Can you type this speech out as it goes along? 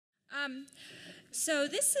So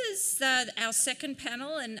this is our second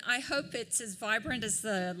panel, and I hope it's as vibrant as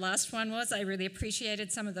the last one was. I really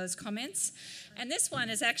appreciated some of those comments. And this one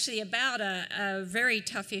is actually about a very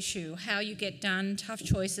tough issue, how you get done, tough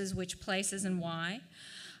choices, which places and why.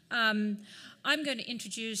 I'm going to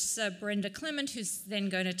introduce Brenda Clement, who's then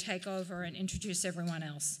going to take over and introduce everyone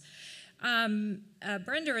else.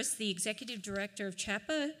 Brenda is the Executive Director of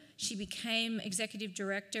CHAPA. She became Executive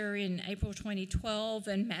Director in April 2012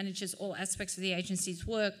 and manages all aspects of the agency's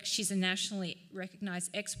work. She's a nationally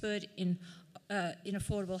recognized expert in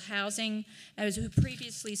affordable housing, as who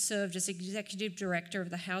previously served as Executive Director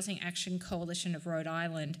of the Housing Action Coalition of Rhode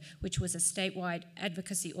Island, which was a statewide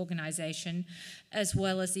advocacy organization, as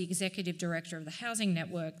well as the Executive Director of the Housing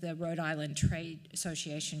Network, the Rhode Island Trade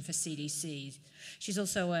Association for CDCs. She's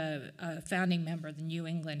also a founding member of the New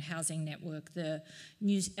England Housing Network, the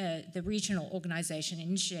regional organization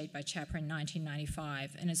initiated by CHAPA in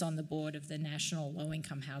 1995, and is on the board of the National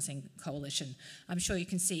Low-Income Housing Coalition. I'm sure you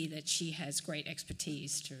can see that she has great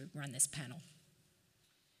expertise to run this panel.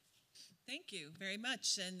 Thank you very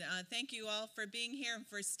much, and thank you all for being here and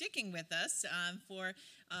for sticking with us for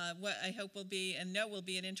what I hope will be and know will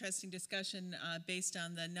be an interesting discussion based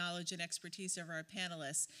on the knowledge and expertise of our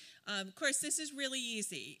panelists. Of course, this is really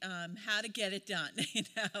easy, how to get it done.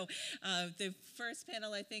 The first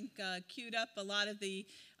panel, I think, queued up a lot of the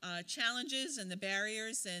challenges and the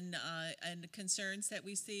barriers and the concerns that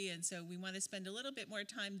we see, and so we want to spend a little bit more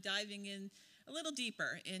time diving in a little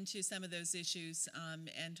deeper into some of those issues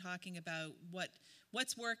and talking about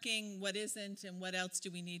what's working, what isn't, and what else do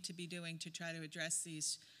we need to be doing to try to address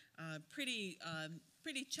these pretty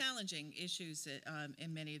challenging issues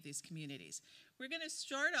in many of these communities. We're going to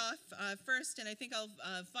start off first, and I think I'll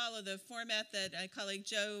follow the format that my colleague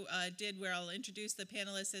Joe did, where I'll introduce the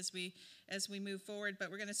panelists as we move forward. But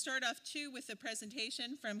we're going to start off, too, with a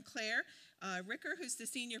presentation from Claire Ricker, who's the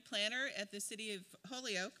senior planner at the City of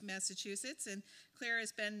Holyoke, Massachusetts. And Claire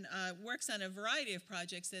has works on a variety of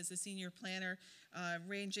projects as a senior planner,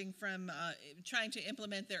 ranging from trying to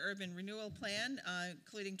implement their urban renewal plan,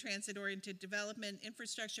 including transit-oriented development,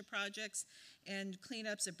 infrastructure projects, and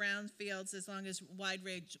cleanups of brownfields, as long as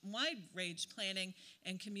wide-range planning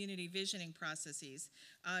and community visioning processes.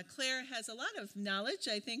 Claire has a lot of knowledge,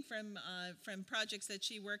 I think, from projects that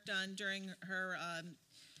she worked on during her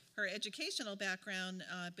educational background,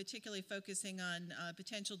 particularly focusing on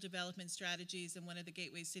potential development strategies in one of the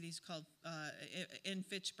gateway cities called in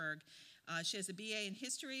Fitchburg. She has a BA in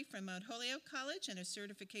history from Mount Holyoke College and a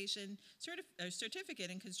certificate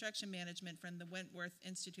in construction management from the Wentworth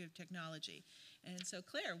Institute of Technology. And so,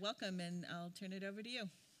 Claire, welcome, and I'll turn it over to you.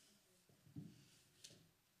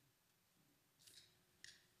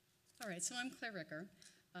 All right, so I'm Claire Ricker,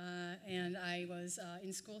 and I was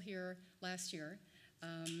in school here last year.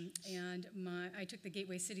 I took the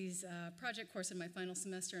Gateway Cities project course in my final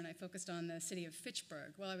semester, and I focused on the city of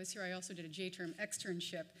Fitchburg. While I was here, I also did a J-term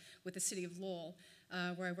externship with the city of Lowell,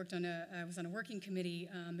 where I was on a working committee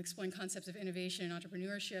exploring concepts of innovation and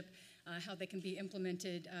entrepreneurship, how they can be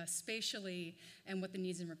implemented spatially, and what the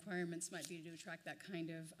needs and requirements might be to attract that kind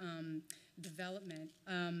of development.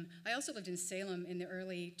 I also lived in Salem in the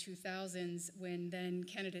early 2000s when then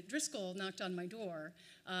candidate Driscoll knocked on my door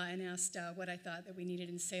and asked what I thought that we needed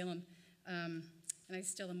in Salem. And I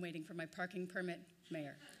still am waiting for my parking permit,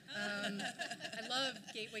 Mayor. I love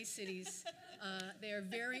gateway cities. They are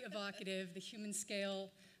very evocative. The human scale,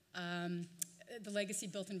 the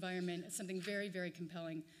legacy-built environment is something very, very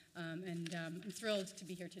compelling. And I'm thrilled to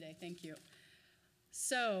be here today. Thank you.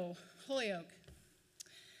 So, Holyoke.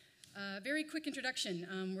 Very quick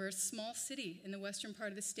introduction. We're a small city in the western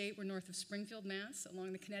part of the state. We're north of Springfield, Mass,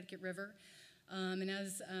 along the Connecticut River. And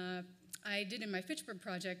as I did in my Fitchburg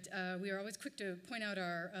project, we are always quick to point out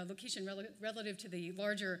our location relative to the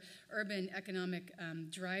larger urban economic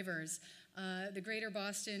drivers. The greater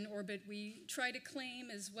Boston orbit we try to claim,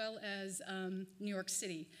 as well as New York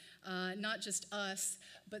City. Not just us,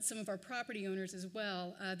 but some of our property owners as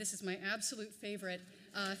well. This is my absolute favorite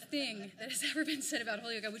thing that has ever been said about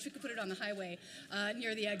Holyoke. I wish we could put it on the highway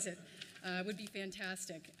near the exit. Would be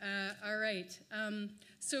fantastic. All right.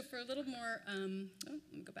 So for a little more, let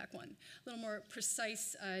me go back one. A little more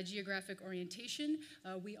precise geographic orientation.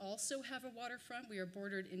 We also have a waterfront. We are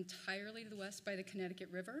bordered entirely to the west by the Connecticut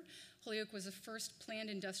River. Holyoke was the first planned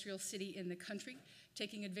industrial city in the country,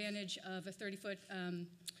 taking advantage of a 30-foot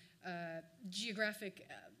geographic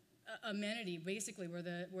amenity, basically, where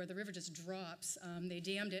the river just drops. They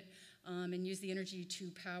dammed it and used the energy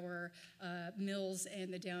to power mills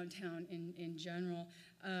and the downtown in general.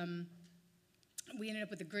 We ended up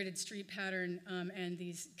with a gridded street pattern and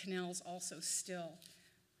these canals also still.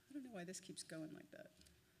 I don't know why this keeps going like that.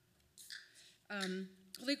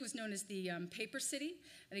 Holyoke was known as the paper city,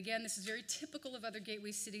 and again, this is very typical of other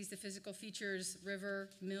gateway cities, the physical features, river,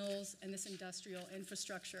 mills, and this industrial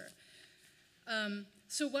infrastructure.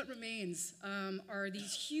 So what remains are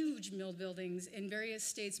these huge mill buildings in various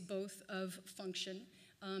states, both of function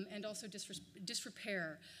and also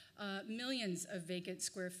disrepair, millions of vacant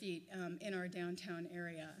square feet in our downtown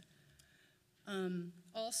area.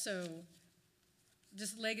 Also,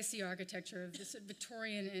 just legacy architecture of this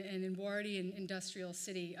Victorian and Edwardian industrial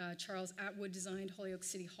city. Charles Atwood designed Holyoke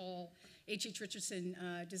City Hall. H.H. Richardson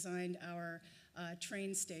designed our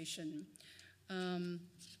train station.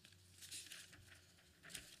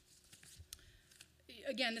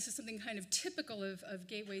 Again, this is something kind of typical of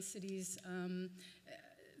gateway cities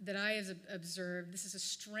that I have observed. This is a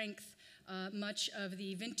strength. Much of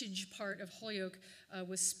the vintage part of Holyoke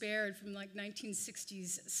was spared from like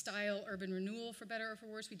 1960s style urban renewal, for better or for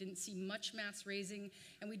worse. We didn't see much mass raising,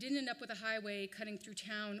 and we didn't end up with a highway cutting through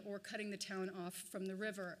town or cutting the town off from the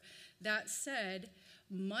river. That said,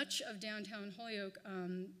 much of downtown Holyoke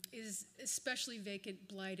is especially vacant,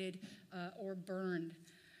 blighted, or burned.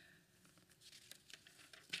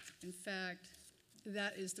 In fact,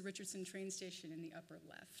 that is the Richardson train station in the upper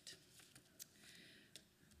left.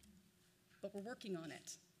 But we're working on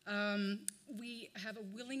it. We have a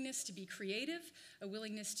willingness to be creative, a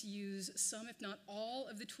willingness to use some, if not all,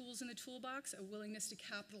 of the tools in the toolbox, a willingness to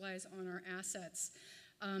capitalize on our assets.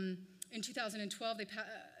 In 2012, the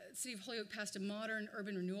City of Holyoke passed a modern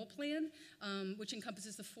urban renewal plan, which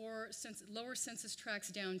encompasses the 4 lower census tracts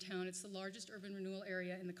downtown. It's the largest urban renewal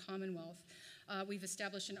area in the Commonwealth. We've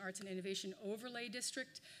established an arts and innovation overlay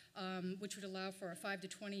district, which would allow for a 5 to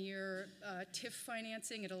 20-year TIF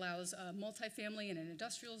financing. It allows multifamily in an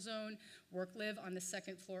industrial zone, work-live on the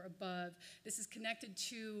second floor above. This is connected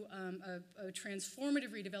to a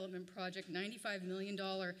transformative redevelopment project, $95 million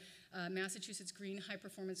Massachusetts Green High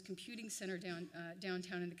Performance Computing Center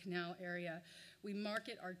downtown in the Canal area. We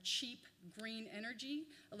market our cheap green energy.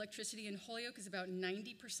 Electricity in Holyoke is about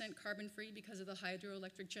 90% carbon-free because of the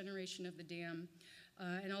hydroelectric generation of the dam.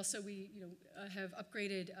 And also we have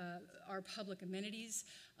upgraded our public amenities.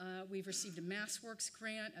 We've received a MassWorks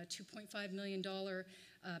grant, a $2.5 million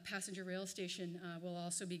passenger rail station will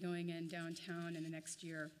also be going in downtown in the next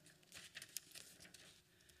year.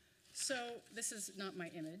 So this is not my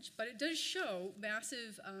image, but it does show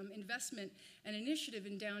massive investment and initiative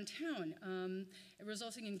in downtown,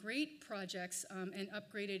 resulting in great projects and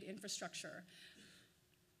upgraded infrastructure.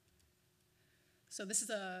 So this is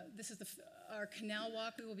our canal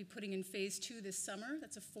walk we will be putting in phase 2 this summer.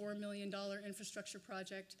 That's a $4 million infrastructure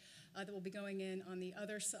project that will be going in on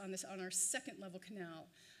our second level canal.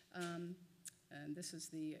 And this is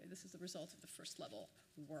the result of the first level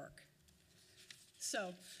work.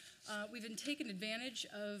 So we've been taking advantage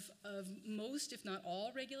of most, if not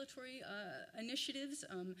all, regulatory initiatives.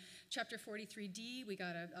 Chapter 43D, we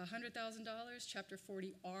got $100,000. Chapter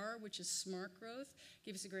 40R, which is smart growth,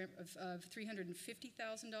 gave us a grant of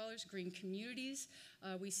 $350,000. Green communities,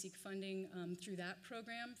 we seek funding through that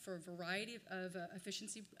program for a variety of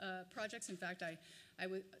efficiency projects. In fact, I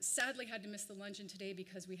sadly had to miss the luncheon today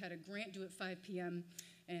because we had a grant due at 5 p.m.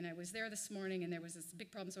 And I was there this morning, and there was this big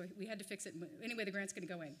problem, so we had to fix it. Anyway, the grant's going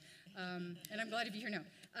to go in. And I'm glad to be here now.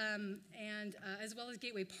 And as well as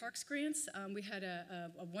Gateway Parks grants, we had a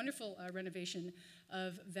wonderful renovation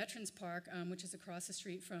of Veterans Park, which is across the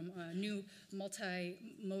street from a new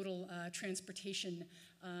multimodal transportation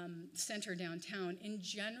center downtown. In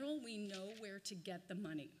general, we know where to get the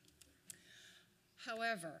money.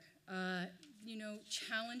 However,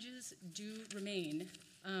 challenges do remain.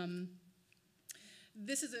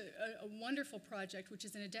 This is a wonderful project, which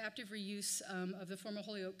is an adaptive reuse of the former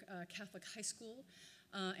Holyoke Catholic High School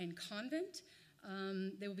and convent.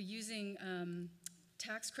 They will be using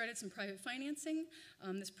tax credits and private financing.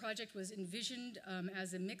 This project was envisioned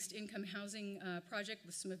as a mixed income housing project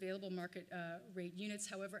with some available market rate units.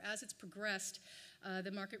 However, as it's progressed,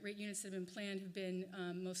 the market rate units that have been planned have been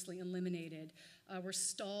mostly eliminated. We're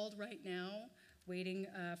stalled right now, waiting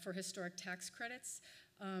for historic tax credits.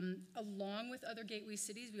 Along with other gateway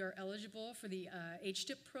cities, we are eligible for the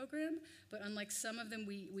HDIP program, but unlike some of them,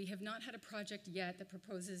 we have not had a project yet that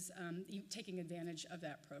proposes taking advantage of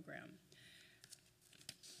that program.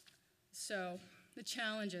 So, the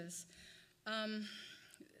challenges.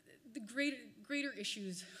 The greater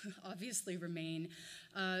issues obviously remain.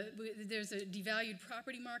 There's a devalued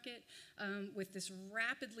property market with this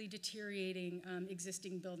rapidly deteriorating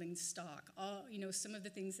existing building stock. Some of the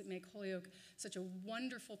things that make Holyoke such a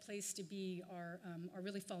wonderful place to be are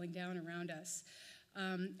really falling down around us.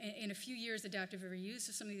 In a few years, adaptive reuse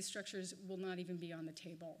of some of these structures will not even be on the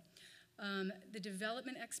table. The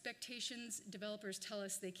development expectations, developers tell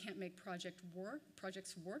us they can't make projects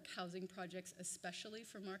work, housing projects especially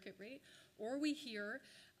for market rate, or we hear,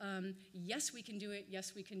 yes, we can do it,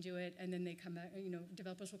 yes, we can do it, and then they come back,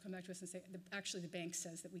 developers will come back to us and say, actually the bank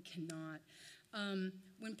says that we cannot.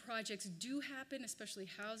 When projects do happen, especially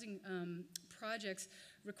housing projects,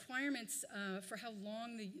 requirements for how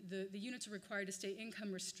long the units are required to stay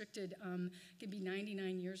income restricted can be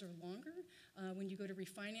 99 years or longer. When you go to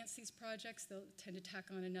refinance these projects, they'll tend to tack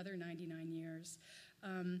on another 99 years.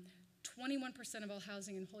 21% of all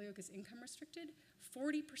housing in Holyoke is income restricted.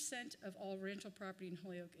 40% of all rental property in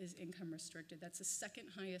Holyoke is income restricted. That's the second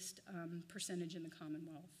highest percentage in the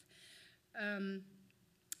Commonwealth.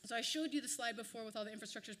 So I showed you the slide before with all the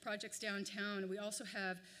infrastructure projects downtown. We also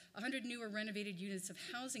have 100 new or renovated units of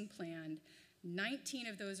housing planned. 19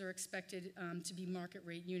 of those are expected to be market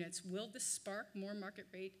rate units. Will this spark more market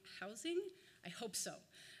rate housing? I hope so.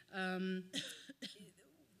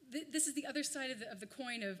 This is the other side of the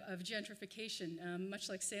coin of gentrification. Much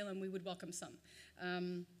like Salem, we would welcome some.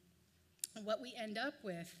 What we end up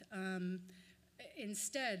with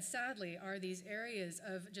instead, sadly, are these areas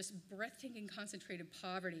of just breathtaking concentrated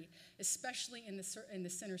poverty, especially in the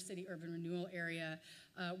center city urban renewal area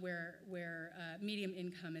where median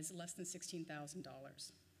income is less than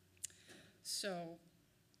 $16,000. So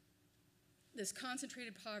this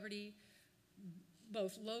concentrated poverty,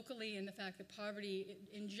 both locally and the fact that poverty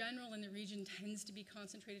in general in the region tends to be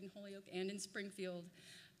concentrated in Holyoke and in Springfield,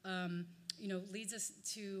 leads us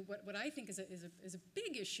to what I think is a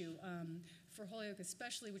big issue for Holyoke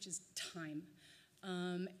especially, which is time.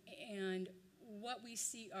 And what we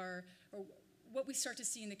see or what we start to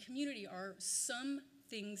see in the community are some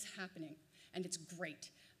things happening, and it's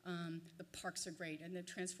great. The parks are great, and the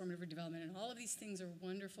transformative redevelopment, and all of these things are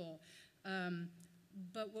wonderful.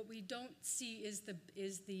 But what we don't see is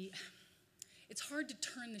it's hard to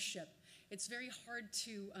turn the ship. It's very hard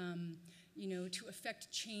to to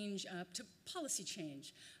affect change, to policy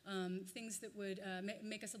change, things that would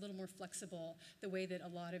make us a little more flexible, the way that a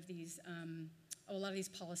lot of these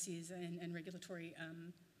policies and regulatory,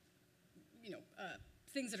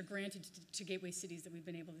 things that are granted to gateway cities that we've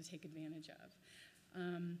been able to take advantage of.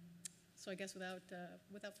 So I guess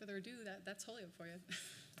without further ado, that's Holyoke for you.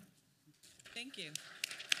 Thank you.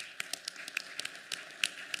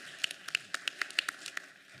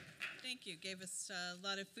 Thank you. Gave us a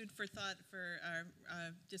lot of food for thought for our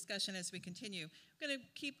discussion as we continue. I'm going to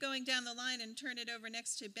keep going down the line and turn it over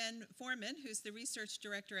next to Ben Forman, who's the research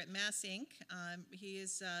director at MassINC. He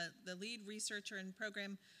is the lead researcher and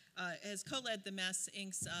program, has co-led the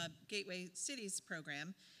MassINC's Gateway Cities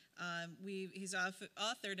program. He's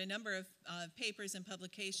authored a number of papers and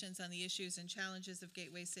publications on the issues and challenges of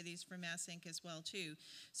gateway cities for MassINC as well, too.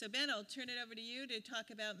 So, Ben, I'll turn it over to you to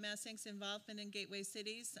talk about MassINC's involvement in gateway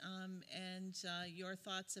cities and your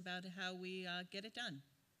thoughts about how we get it done.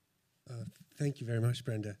 Thank you very much,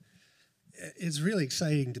 Brenda. It's really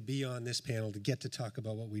exciting to be on this panel to get to talk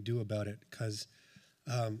about what we do about it, because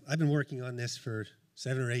I've been working on this for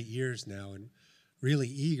 7 or 8 years now, and really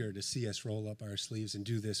eager to see us roll up our sleeves and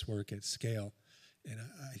do this work at scale.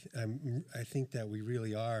 And I think that we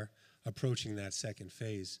really are approaching that second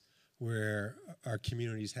phase where our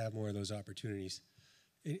communities have more of those opportunities.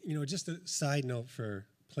 And, just a side note for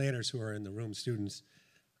planners who are in the room, students,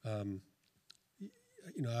 I'm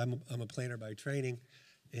a planner by training,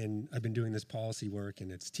 and I've been doing this policy work,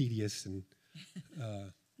 and it's tedious, and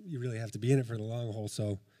you really have to be in it for the long haul.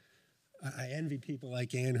 So I envy people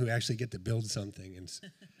like Ann who actually get to build something, and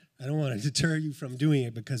I don't want to deter you from doing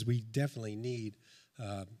it, because we definitely need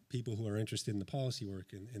people who are interested in the policy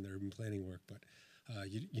work and the urban planning work, but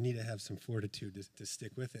you need to have some fortitude to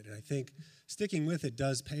stick with it. And I think sticking with it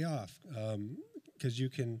does pay off, because you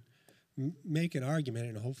can make an argument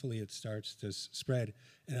and hopefully it starts to spread.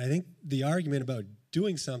 And I think the argument about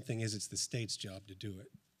doing something is it's the state's job to do it.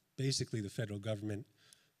 Basically, the federal government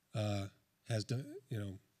has done,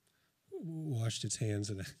 washed its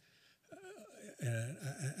hands, and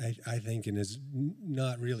I think, and is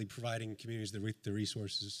not really providing communities the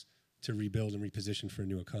resources to rebuild and reposition for a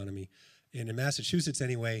new economy. And in Massachusetts,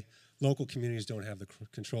 anyway, local communities don't have the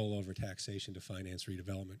control over taxation to finance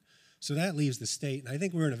redevelopment. So that leaves the state, and I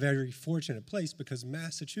think we're in a very fortunate place, because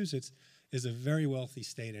Massachusetts is a very wealthy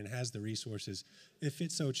state and has the resources, if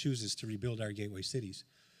it so chooses, to rebuild our gateway cities.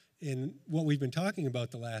 And what we've been talking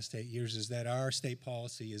about the last 8 years is that our state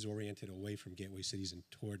policy is oriented away from gateway cities and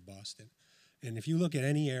toward Boston. And if you look at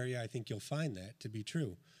any area, I think you'll find that to be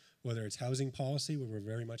true, whether it's housing policy, where we're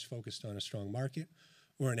very much focused on a strong market,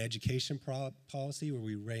 or an education policy where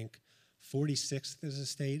we rank 46th as a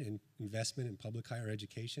state in investment in public higher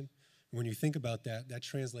education. And when you think about that, that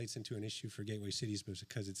translates into an issue for gateway cities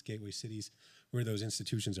because it's gateway cities where those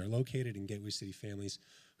institutions are located and gateway city families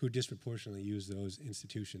who disproportionately use those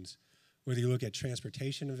institutions. Whether you look at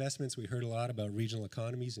transportation investments, we heard a lot about regional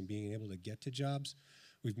economies and being able to get to jobs.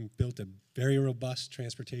 We've built a very robust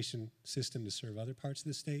transportation system to serve other parts of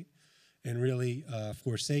the state and really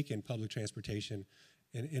forsaken public transportation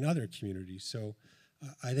in other communities. So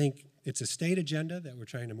I think it's a state agenda that we're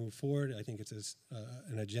trying to move forward. I think it's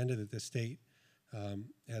an agenda that the state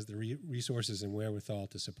has the resources and wherewithal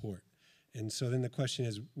to support. And so then the question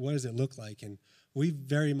is, what does it look like? And we've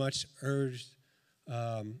very much urged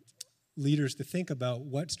leaders to think about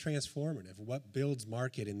what's transformative, what builds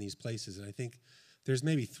market in these places. And I think there's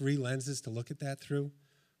maybe three lenses to look at that through.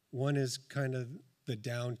 One is kind of the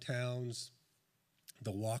downtowns,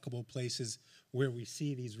 the walkable places where we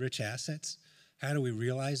see these rich assets. How do we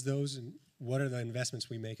realize those, and what are the investments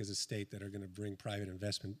we make as a state that are going to bring private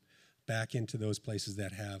investment back into those places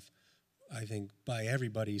that have, I think, by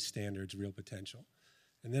everybody's standards, real potential?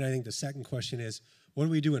 And then I think the second question is, what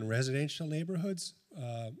do we do in residential neighborhoods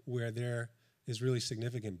where there is really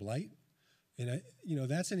significant blight? And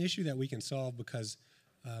that's an issue that we can solve because,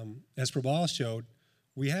 as Prabal showed,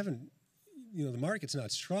 we haven't, the market's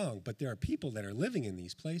not strong, but there are people that are living in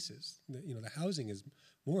these places. The housing is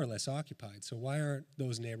more or less occupied. So why aren't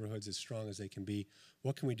those neighborhoods as strong as they can be?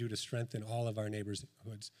 What can we do to strengthen all of our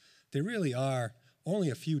neighborhoods? There really are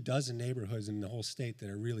only a few dozen neighborhoods in the whole state that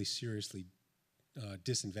are really seriously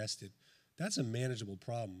disinvested. That's a manageable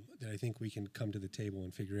problem that I think we can come to the table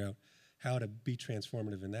and figure out how to be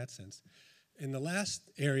transformative in that sense. And the last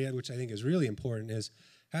area, which I think is really important, is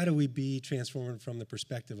how do we be transformative from the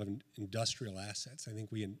perspective of industrial assets? I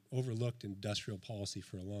think we overlooked industrial policy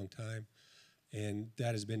for a long time, and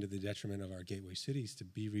that has been to the detriment of our gateway cities to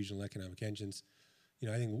be regional economic engines.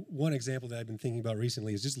 I think one example that I've been thinking about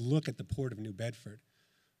recently is just look at the Port of New Bedford.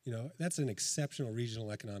 That's an exceptional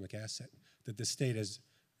regional economic asset that the state has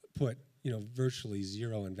put, virtually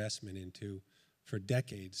zero investment into for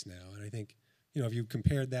decades now. And I think, if you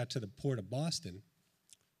compared that to the Port of Boston,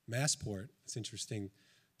 Massport, it's interesting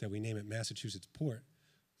that we name it Massachusetts Port,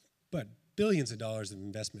 but billions of dollars of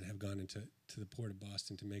investment have gone into the Port of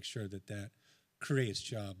Boston to make sure that that creates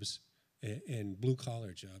jobs and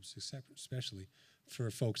blue-collar jobs, especially for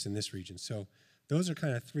folks in this region. So those are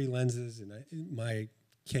kind of three lenses, and my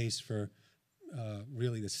case for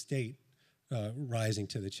really the state rising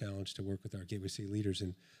to the challenge to work with our gateway city leaders.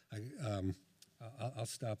 And I'll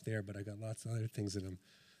stop there, but I got lots of other things that I'm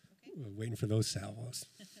waiting for those salvos.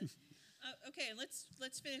 Okay,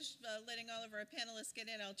 let's finish letting all of our panelists get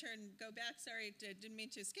in. I'll go back. Sorry, didn't mean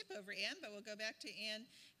to skip over Anne, but we'll go back to Anne,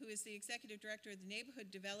 who is the Executive Director of the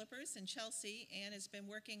Neighborhood Developers in Chelsea. Anne has been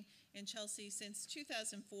working in Chelsea since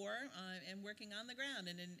 2004 and working on the ground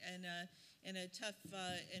and in a tough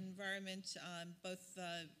environment, both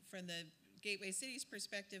from the gateway city's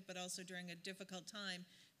perspective, but also during a difficult time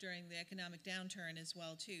during the economic downturn as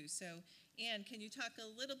well, too. So, Anne, can you talk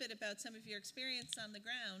a little bit about some of your experience on the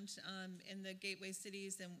ground in the gateway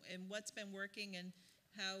cities and what's been working and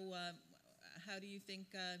how do you think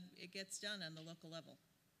it gets done on the local level?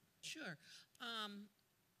 Sure.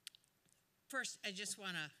 First, I just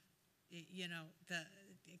want to,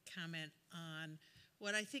 comment on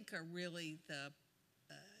what I think are really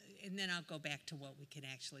and then I'll go back to what we can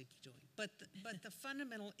actually be doing. But the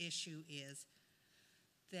fundamental issue is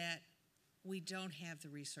that we don't have the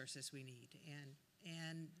resources we need,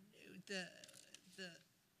 and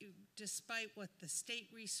despite what the state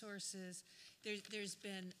resources, there's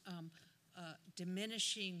been a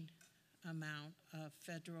diminishing amount of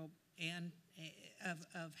federal and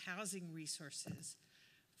of housing resources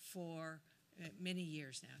for many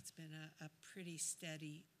years now. It's been a pretty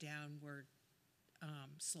steady downward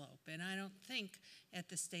slope, and I don't think at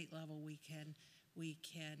the state level we can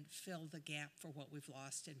fill the gap for what we've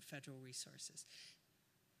lost in federal resources.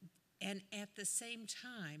 And at the same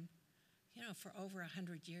time, for over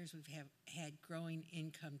 100 years we've had growing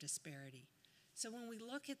income disparity. So when we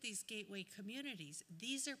look at these gateway communities,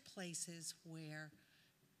 these are places where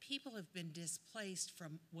people have been displaced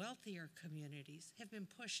from wealthier communities, have been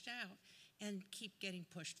pushed out, and keep getting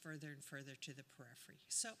pushed further and further to the periphery.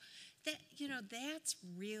 So that's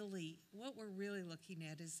really what we're really looking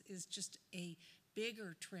at is just a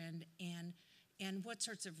bigger trend and what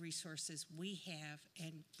sorts of resources we have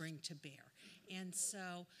and bring to bear. And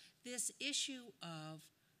so this issue of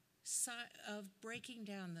breaking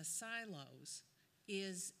down the silos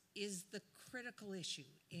is the critical issue.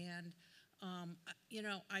 And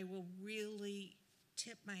I will really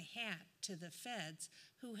tip my hat to the feds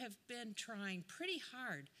who have been trying pretty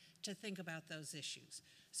hard to think about those issues.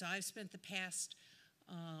 So I've spent the past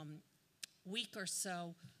week or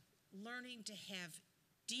so learning to have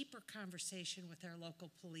deeper conversation with our local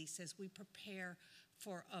police as we prepare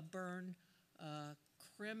for a Byrne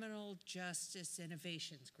Criminal Justice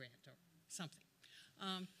Innovations Grant or something.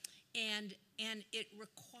 And it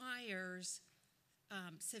requires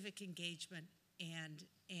civic engagement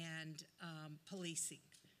and policing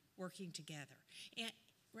working together. And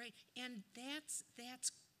right, and that's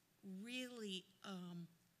really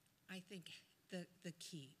I think the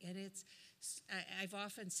key. And I've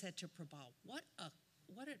often said to Prabal, what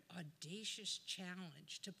an audacious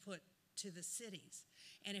challenge to put to the cities.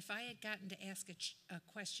 And if I had gotten to ask a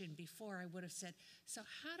question before, I would have said, so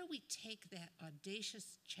how do we take that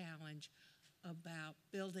audacious challenge about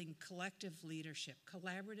building collective leadership,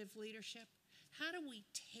 collaborative leadership? How do we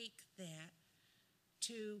take that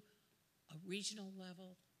to a regional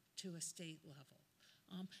level, to a state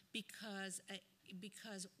level? Because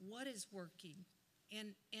what is working,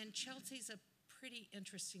 and Chelsea's a pretty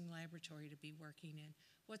interesting laboratory to be working in.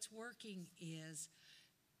 What's working is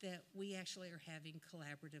that we actually are having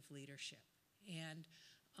collaborative leadership. And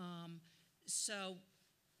so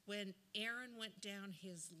when Aaron went down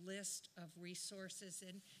his list of resources,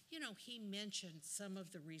 and he mentioned some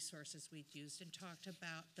of the resources we'd used and talked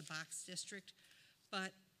about the box district,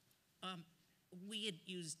 but we had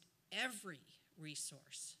used every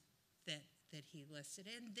resource that he listed,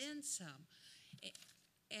 and then some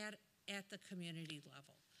at the community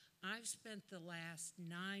level. I've spent the last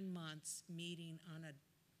 9 months meeting on a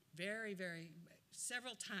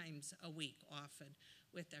several times a week often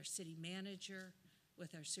with our city manager,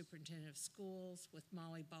 with our superintendent of schools, with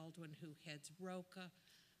Molly Baldwin, who heads ROCA,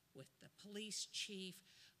 with the police chief,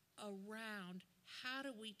 around how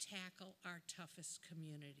do we tackle our toughest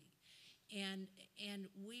community. And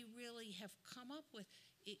we really have come up with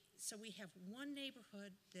it. So we have one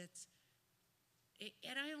neighborhood that's,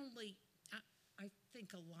 and I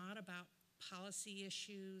think a lot about policy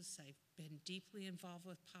issues. I've been deeply involved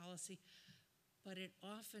with policy, but it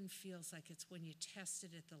often feels like it's when you test it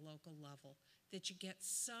at the local level that you get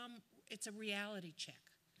it's a reality check.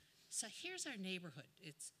 So here's our neighborhood.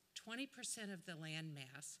 It's 20% of the land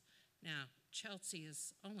mass. Now, Chelsea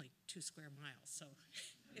is only 2 square miles, so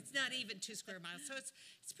it's not even 2 square miles. So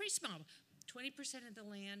it's pretty small. 20% of the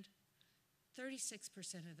land, 36%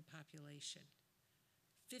 of the population,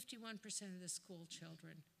 51% of the school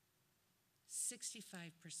children, 65%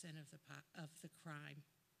 of the crime.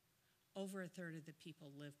 Over a third of the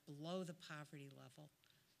people live below the poverty level.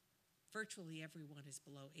 Virtually everyone is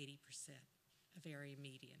below 80% of area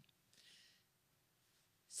median.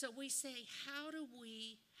 So we say, how do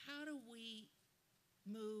we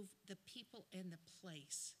move the people and the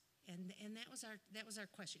place? And that was our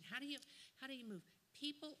question. How do you move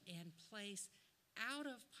people and place out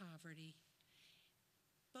of poverty,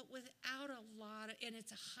 but without a lot of, and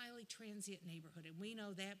it's a highly transient neighborhood, and we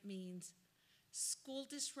know that means school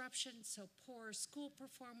disruption, so poor school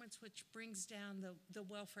performance, which brings down the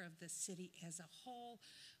welfare of the city as a whole.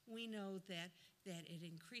 We know that it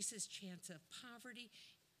increases chance of poverty,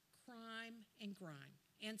 crime, and grime.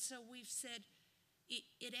 And so we've said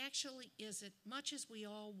it actually isn't, much as we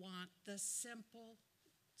all want the simple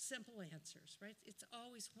answers, right? It's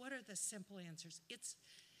always, what are the simple answers?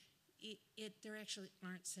 There actually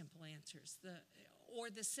aren't simple answers.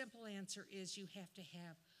 The simple answer is you have to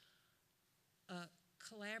have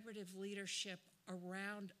collaborative leadership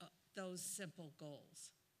around those simple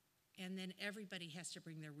goals. And then everybody has to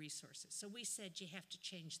bring their resources. So we said you have to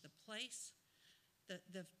change the place,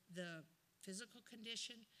 the physical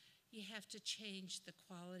condition, you have to change the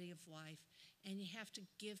quality of life, and you have to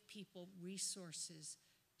give people resources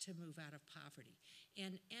to move out of poverty.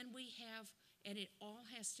 And we have, and it all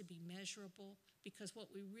has to be measurable, because what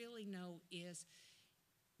we really know is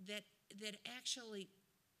that actually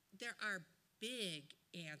there are big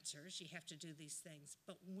answers. You have to do these things.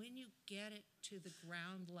 But when you get it to the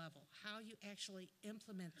ground level, how you actually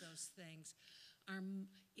implement those things,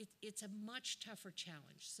 it's a much tougher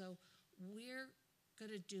challenge. So we're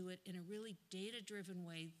going to do it in a really data-driven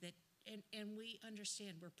way and we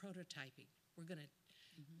understand we're prototyping. We're going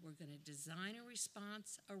to design a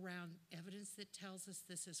response around evidence that tells us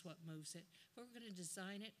this is what moves it. But we're going to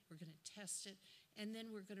design it, we're going to test it, and then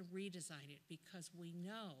we're going to redesign it, because we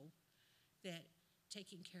know that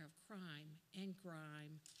taking care of crime and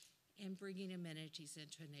grime and bringing amenities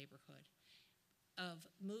into a neighborhood, of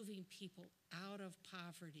moving people out of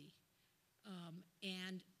poverty,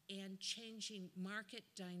 and changing market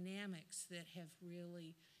dynamics that have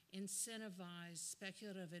really incentivize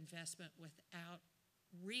speculative investment without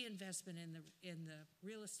reinvestment in the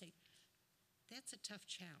real estate, that's a tough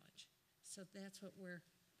challenge. So that's what we're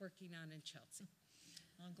working on in Chelsea.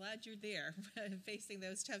 I'm glad you're there, facing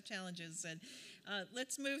those tough challenges. And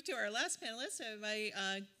let's move to our last panelist,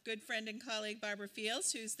 my good friend and colleague, Barbara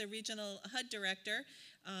Fields, who's the Regional HUD Director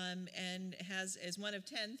and is one of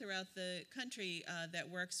 10 throughout the country that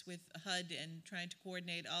works with HUD and trying to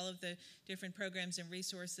coordinate all of the different programs and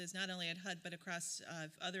resources, not only at HUD, but across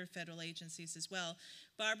other federal agencies as well.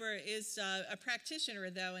 Barbara is a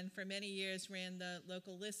practitioner, though, and for many years ran the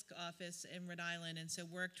local LISC office in Rhode Island, and so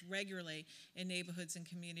worked regularly in neighborhoods and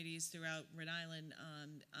communities throughout Rhode Island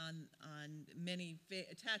on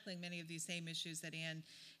tackling many of these same issues that Ann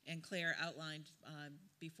and Claire outlined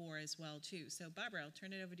before as well, too. So, Barbara, I'll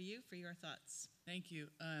turn it over to you for your thoughts. Thank you.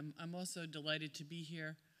 I'm also delighted to be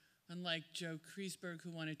here. Unlike Joe Kriesberg,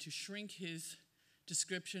 who wanted to shrink his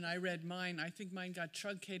description, I read mine. I think mine got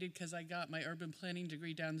truncated because I got my urban planning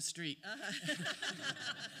degree down the street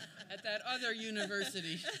at that other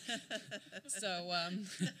university. So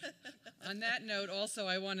on that note, also,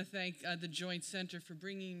 I want to thank the Joint Center for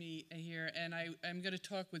bringing me here, and I'm going to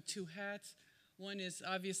talk with two hats. One is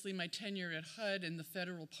obviously my tenure at HUD and the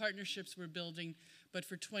federal partnerships we're building, but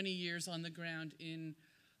for 20 years on the ground in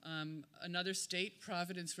another state,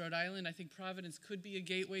 Providence, Rhode Island. I think Providence could be a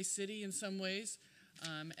gateway city in some ways,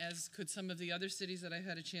 as could some of the other cities that I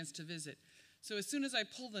had a chance to visit. So as soon as I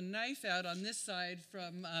pull the knife out on this side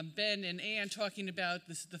from Ben and Ann talking about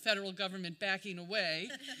the federal government backing away,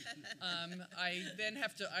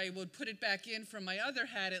 I would put it back in from my other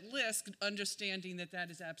hat at LISC, understanding that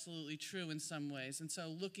that is absolutely true in some ways. And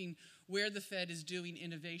so looking where the Fed is doing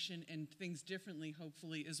innovation and things differently,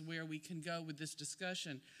 hopefully, is where we can go with this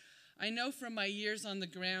discussion. I know from my years on the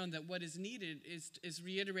ground that what is needed is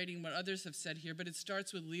reiterating what others have said here, but it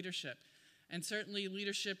starts with leadership. And certainly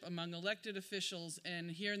leadership among elected officials.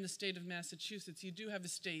 And here in the state of Massachusetts, you do have a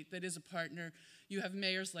state that is a partner. You have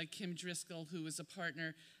mayors like Kim Driscoll, who is a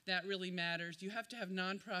partner. That really matters. You have to have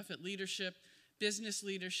nonprofit leadership, business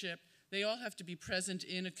leadership. They all have to be present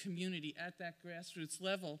in a community at that grassroots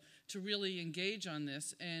level to really engage on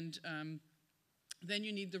this. And then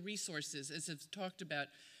you need the resources, as I've talked about.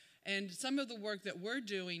 And some of the work that we're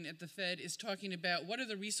doing at the Fed is talking about what are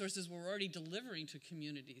the resources we're already delivering to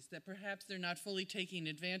communities that perhaps they're not fully taking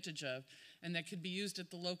advantage of, and that could be used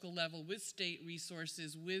at the local level with state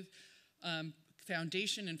resources, with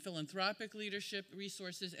foundation and philanthropic leadership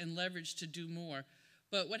resources, and leverage to do more.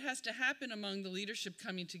 But what has to happen among the leadership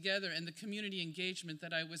coming together and the community engagement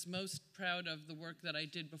that I was most proud of the work that I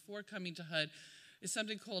did before coming to HUD is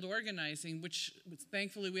something called organizing, which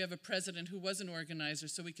thankfully we have a president who was an organizer,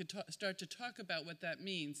 so we could start to talk about what that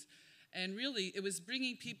means. And really, it was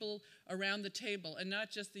bringing people around the table, and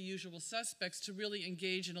not just the usual suspects, to really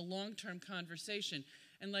engage in a long-term conversation.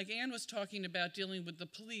 And like Ann was talking about dealing with the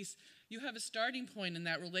police, you have a starting point in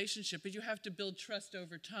that relationship, but you have to build trust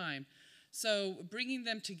over time. So bringing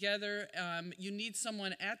them together, you need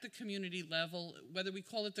someone at the community level, whether we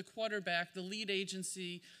call it the quarterback, the lead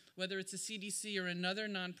agency, whether it's a CDC or another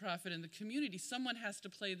nonprofit in the community, someone has to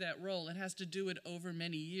play that role and has to do it over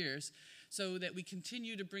many years so that we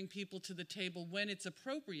continue to bring people to the table when it's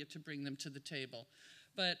appropriate to bring them to the table.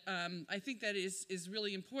 But I think that is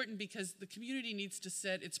really important because the community needs to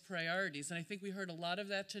set its priorities. And I think we heard a lot of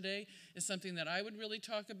that today is something that I would really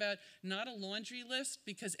talk about. Not a laundry list,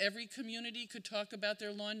 because every community could talk about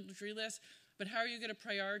their laundry list, but how are you going to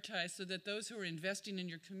prioritize so that those who are investing in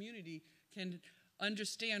your community can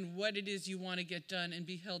understand what it is you want to get done and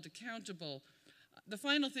be held accountable. The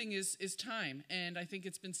final thing is time. And I think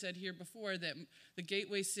it's been said here before that the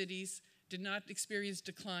gateway cities did not experience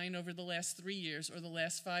decline over the last 3 years or the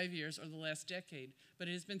last 5 years or the last decade, but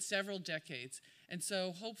it has been several decades. And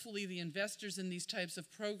so hopefully the investors in these types of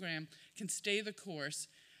programs can stay the course,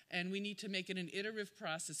 and we need to make it an iterative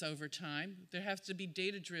process over time. There has to be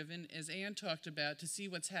data-driven, as Ann talked about, to see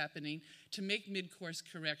what's happening, to make mid-course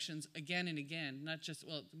corrections again and again, not just,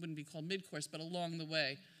 well, it wouldn't be called mid-course, but along the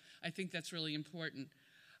way. I think that's really important.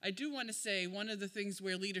 I do want to say one of the things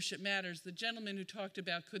where leadership matters, the gentleman who talked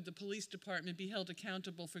about could the police department be held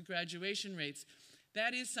accountable for graduation rates,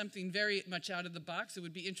 that is something very much out of the box. It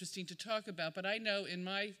would be interesting to talk about, but I know in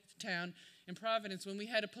my town, in Providence, when we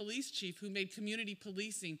had a police chief who made community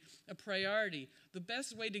policing a priority, the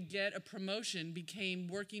best way to get a promotion became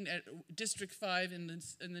working at District 5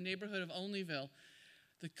 in the neighborhood of Olneyville.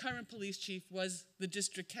 The current police chief was the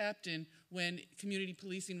district captain when community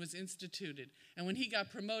policing was instituted. And when he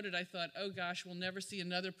got promoted, I thought, oh gosh, we'll never see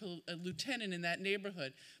another lieutenant in that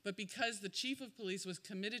neighborhood. But because the chief of police was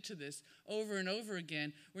committed to this over and over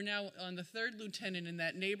again, we're now on the third lieutenant in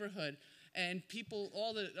that neighborhood. And people,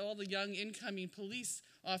 all the young incoming police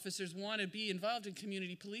officers want to be involved in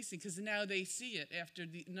community policing because now they see it after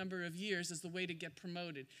the number of years as the way to get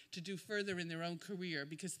promoted, to do further in their own career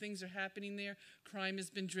because things are happening there. Crime has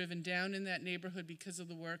been driven down in that neighborhood because of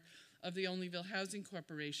the work of the Onlyville Housing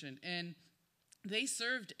Corporation. And they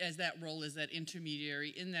served as that role as that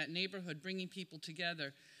intermediary in that neighborhood, bringing people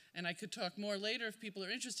together. And I could talk more later if people are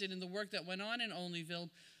interested in the work that went on in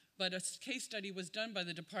Onlyville. But a case study was done by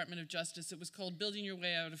the Department of Justice. It was called Building Your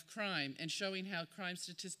Way Out of Crime and showing how crime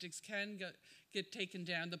statistics can get taken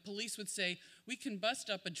down. The police would say, we can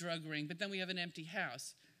bust up a drug ring, but then we have an empty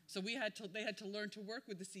house. So they had to learn to work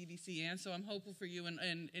with the CDC, Ann, so I'm hopeful for you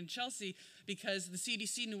in Chelsea because the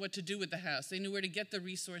CDC knew what to do with the house. They knew where to get the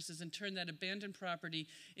resources and turn that abandoned property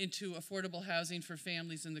into affordable housing for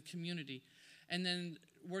families in the community. And then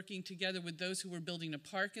working together with those who were building a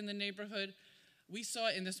park in the neighborhood. We saw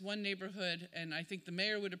in this one neighborhood, and I think the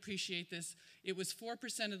mayor would appreciate this, it was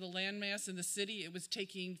 4% of the landmass in the city. It was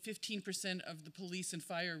taking 15% of the police and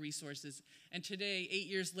fire resources. And today, 8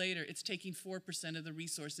 years later, it's taking 4% of the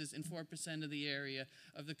resources and 4% of the area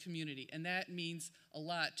of the community. And that means a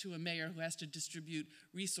lot to a mayor who has to distribute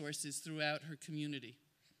resources throughout her community.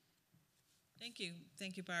 Thank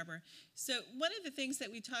you, Barbara. So one of the things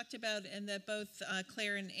that we talked about and that both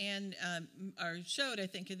Claire and Ann showed, I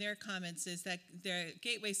think, in their comments is that the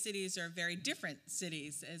gateway cities are very different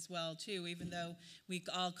cities as well, too, even though we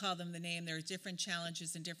all call them the name. There are different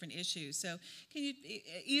challenges and different issues. So can you,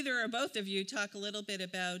 either or both of you, talk a little bit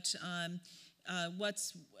about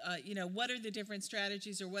what are the different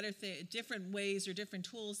strategies or what are the different ways or different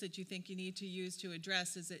tools that you think you need to use to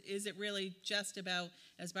address? Is it really just about,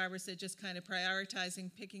 as Barbara said, just kind of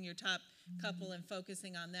prioritizing, picking your top couple and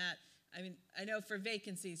focusing on that? I mean, I know for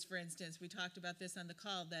vacancies, for instance, we talked about this on the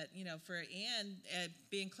call that, for Ann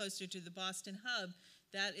being closer to the Boston hub,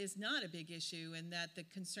 that is not a big issue, and that the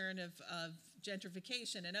concern of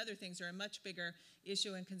gentrification and other things are a much bigger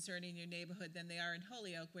issue and concern in your neighborhood than they are in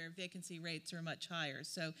Holyoke, where vacancy rates are much higher.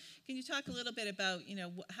 So can you talk a little bit about,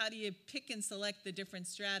 how do you pick and select the different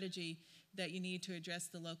strategy that you need to address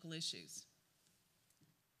the local issues?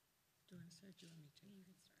 Do you want to start? Do you want me to? You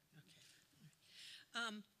can start.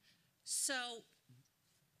 Okay. So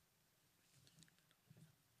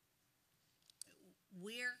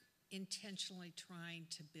we're intentionally trying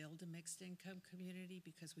to build a mixed income community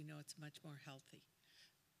because we know it's much more healthy.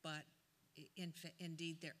 But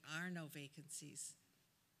indeed, there are no vacancies,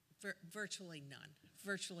 virtually none.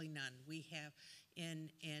 Virtually none. We have,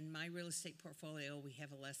 in my real estate portfolio, we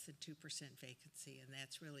have a less than 2% vacancy, and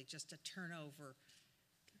that's really just a turnover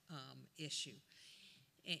issue.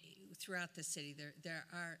 Throughout the city, there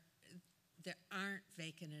aren't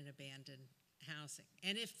vacant and abandoned housing.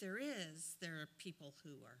 And if there is, there are people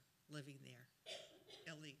who are living there,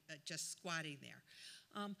 just squatting there.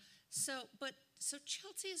 So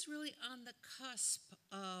Chelsea is really on the cusp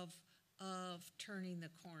of turning the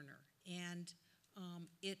corner, and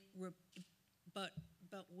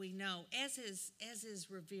but we know, as is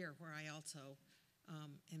Revere, where I also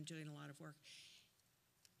am doing a lot of work.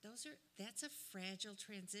 That's a fragile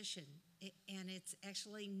transition, and it's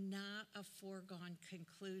actually not a foregone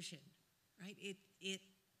conclusion, right? It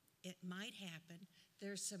might happen.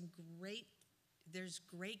 There's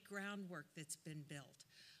great groundwork that's been built,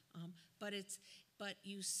 but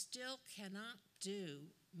you still cannot do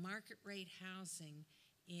market rate housing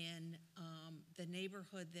in the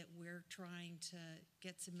neighborhood that we're trying to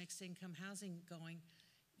get some mixed income housing going.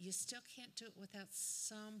 You still can't do it without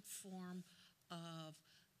some form of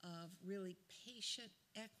really patient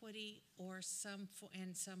equity or some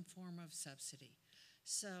form of subsidy.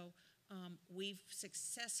 So we've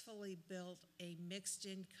successfully built a mixed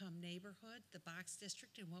income neighborhood, the Box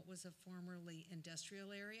District, in what was a formerly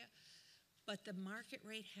industrial area. But the market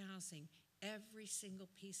rate housing, every single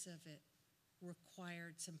piece of it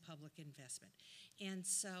required some public investment. And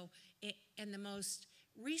so, and the most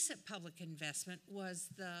recent public investment was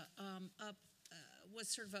was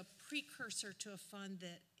sort of a precursor to a fund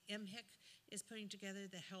that MHIC is putting together,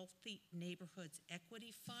 the Healthy Neighborhoods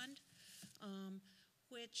Equity Fund,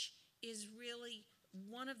 which is really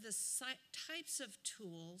one of the types of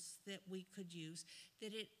tools that we could use,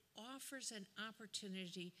 that it offers an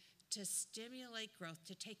opportunity to stimulate growth,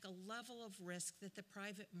 to take a level of risk that the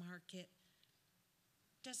private market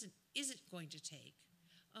isn't going to take,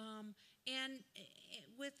 and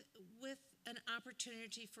with an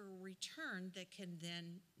opportunity for a return that can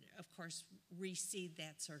then, of course, reseed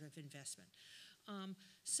that sort of investment.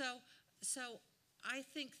 So I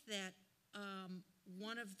think that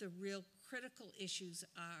one of the real critical issues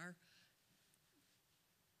are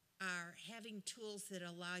having tools that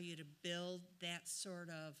allow you to build that sort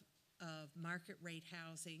of market rate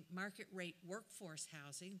housing, market rate workforce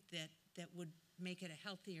housing that would make it a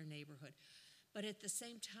healthier neighborhood. But at the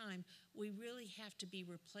same time, we really have to be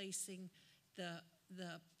replacing the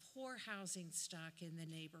poor housing stock in the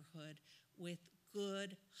neighborhood with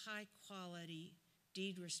good, high quality,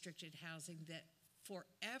 deed restricted housing that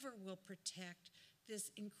forever will protect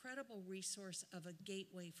this incredible resource of a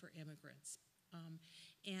gateway for immigrants.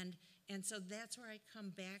 And so that's where I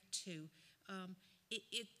come back to.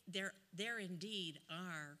 There indeed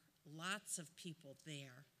are lots of people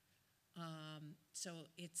there. So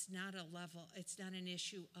it's not an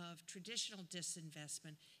issue of traditional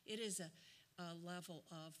disinvestment. It is a level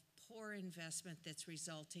of poor investment that's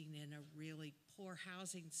resulting in a really poor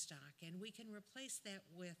housing stock. And we can replace that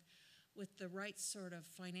with the right sort of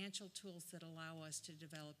financial tools that allow us to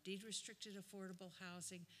develop deed-restricted affordable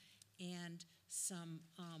housing and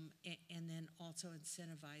and then also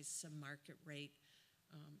incentivize some market rate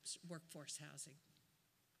workforce housing.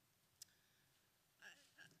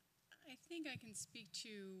 I think I can speak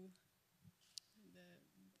to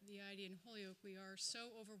the idea in Holyoke. We are so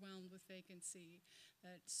overwhelmed with vacancy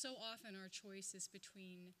that so often our choice is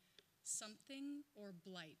between something or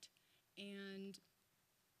blight. And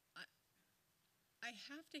I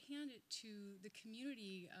have to hand it to the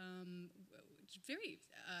community, very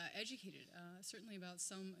educated, certainly about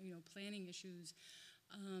some planning issues.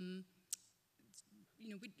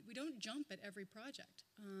 We don't jump at every project.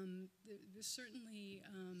 There's certainly,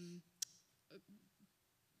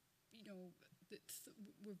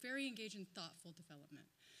 we're very engaged in thoughtful development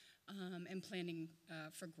and planning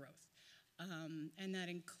for growth. And that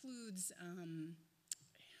includes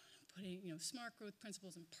putting smart growth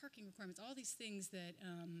principles and parking requirements, all these things that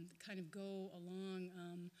kind of go along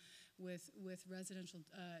with residential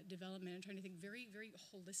development, and trying to think very, very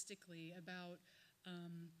holistically about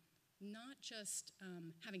not just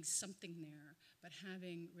having something there, but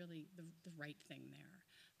having really the right thing there.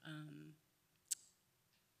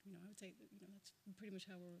 I would say that's pretty much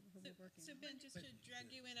how we're working. So Ben, just to drag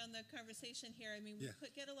you in on the conversation here, I mean, we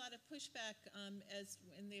get a lot of pushback as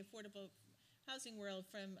in the affordable housing world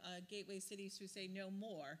from gateway cities who say no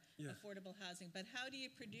more affordable housing. But how do you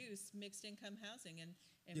produce mixed income housing in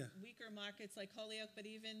weaker markets like Holyoke, but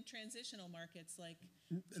even transitional markets like...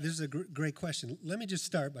 This is a great question. Let me just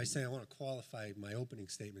start by saying I want to qualify my opening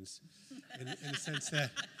statements in the sense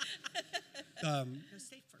that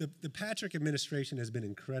the Patrick administration has been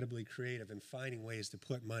incredibly creative in finding ways to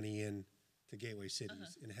put money in to gateway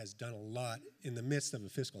cities, and has done a lot in the midst of a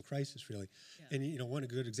fiscal crisis, really. Yeah. And one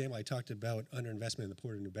good example, I talked about underinvestment in the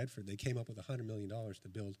Port of New Bedford. They came up with $100 million to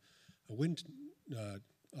build a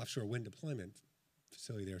offshore wind deployment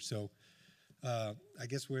facility there. So I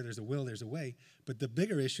guess where there's a will, there's a way. But the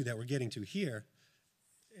bigger issue that we're getting to here,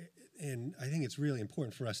 and I think it's really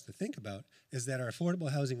important for us to think about, is that our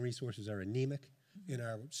affordable housing resources are anemic, and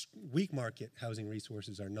our weak market housing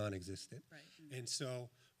resources are non-existent. Right. And so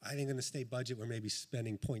I think in the state budget, we're maybe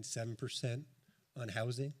spending 0.7% on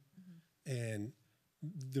housing. And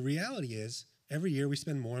the reality is, every year we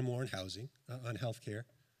spend more and more on housing, on healthcare.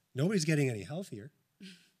 Nobody's getting any healthier,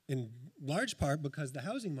 in large part because the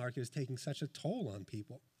housing market is taking such a toll on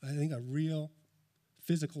people. I think a real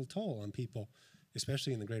physical toll on people,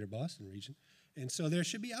 especially in the greater Boston region. And so there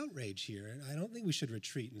should be outrage here. And I don't think we should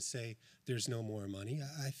retreat and say there's no more money.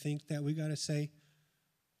 I think that we got to say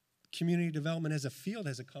community development as a field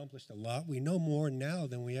has accomplished a lot. We know more now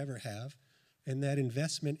than we ever have. And that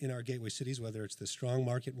investment in our gateway cities, whether it's the strong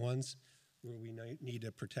market ones where we need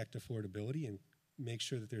to protect affordability and make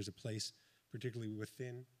sure that there's a place, particularly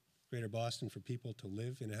within greater Boston, for people to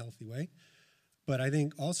live in a healthy way. But I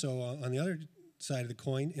think also on the other side of the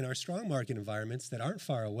coin, in our strong market environments that aren't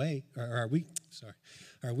far away, our weak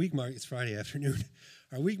market, it's Friday afternoon,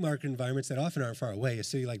 our weak market environments that often aren't far away, a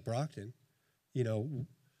city like Brockton,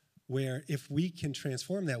 where if we can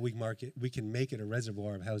transform that weak market, we can make it a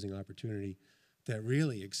reservoir of housing opportunity that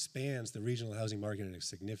really expands the regional housing market in a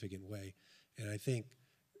significant way. And I think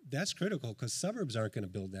that's critical because suburbs aren't going to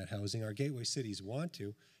build that housing. Our gateway cities want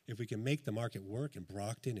to. If we can make the market work in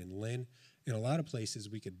Brockton and Lynn, in a lot of places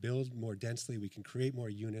we could build more densely, we can create more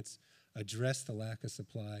units, address the lack of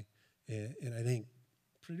supply, and I think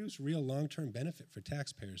produce real long-term benefit for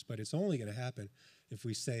taxpayers. But it's only going to happen if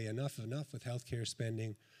we say enough with healthcare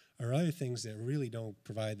spending, are other things that really don't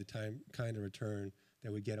provide the kind of return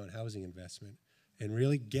that we get on housing investment, and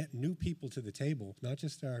really get new people to the table, not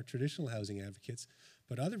just our traditional housing advocates,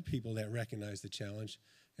 but other people that recognize the challenge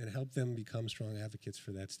and help them become strong advocates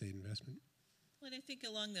for that state investment. Well, and I think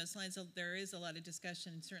along those lines, there is a lot of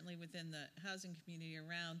discussion, certainly within the housing community,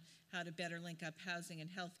 around how to better link up housing and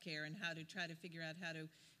healthcare, and how to try to figure out how to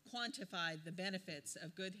quantify the benefits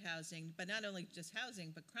of good housing, but not only just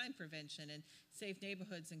housing, but crime prevention and safe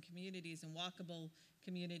neighborhoods and communities and walkable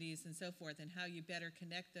communities and so forth, and how you better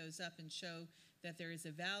connect those up and show that there is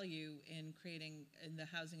a value in creating in the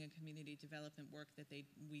housing and community development work that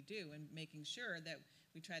we do, and making sure that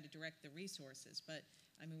we try to direct the resources. But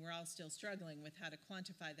I mean, we're all still struggling with how to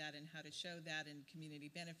quantify that and how to show that in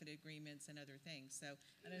community benefit agreements and other things. So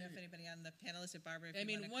I don't know if anybody on the panelists, if Barbara, if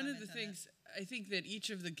you want to one of the comment on things, I think that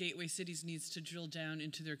each of the gateway cities needs to drill down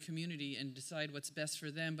into their community and decide what's best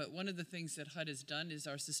for them. But one of the things that HUD has done is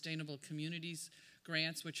our Sustainable Communities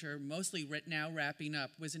grants, which are mostly now wrapping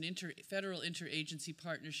up, was an federal interagency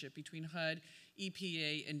partnership between HUD,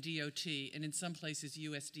 EPA, and DOT, and in some places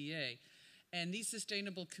USDA. And these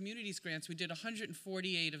Sustainable Communities grants, we did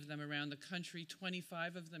 148 of them around the country,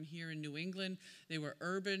 25 of them here in New England. They were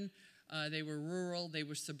urban, they were rural, they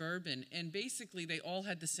were suburban, and basically they all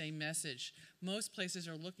had the same message. Most places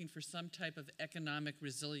are looking for some type of economic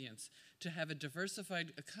resilience, to have a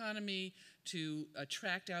diversified economy, to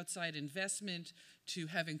attract outside investment, to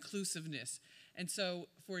have inclusiveness. And so,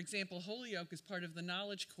 for example, Holyoke is part of the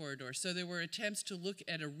Knowledge Corridor, so there were attempts to look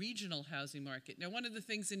at a regional housing market. Now, one of the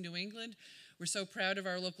things in New England, we're so proud of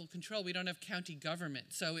our local control, we don't have county government,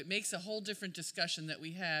 so it makes a whole different discussion that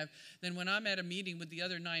we have than when I'm at a meeting with the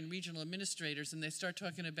other 9 regional administrators and they start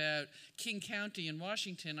talking about King County in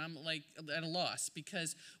Washington. I'm like at a loss,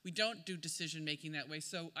 because we don't do decision making that way.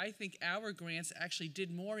 So I think our grants actually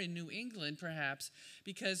did more in New England, perhaps,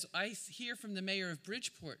 because I hear from the mayor of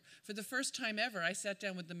Bridgeport. For the first time ever, I sat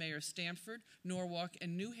down with the mayor of Stamford, Norwalk,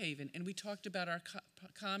 and New Haven, and we talked about our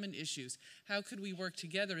common issues. How could we work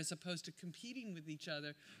together as opposed to competing with each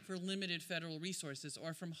other for limited federal resources,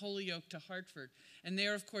 or from Holyoke to Hartford? And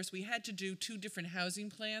there, of course, we had to do 2 different housing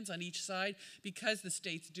plans on each side, because the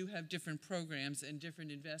states do have different programs and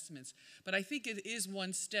different investments. But I think it is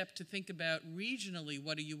one step to think about regionally,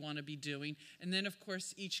 what do you want to be doing? And then, of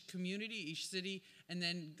course, each community, each city, and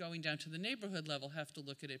then going down to the neighborhood level have to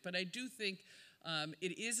look at it. But I do think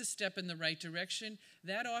it is a step in the right direction.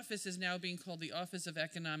 That office is now being called the Office of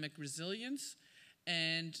Economic Resilience,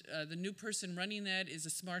 and the new person running that is a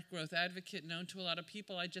smart growth advocate known to a lot of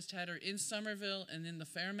people. I just had her in Somerville and in the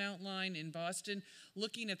Fairmount line in Boston,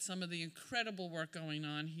 looking at some of the incredible work going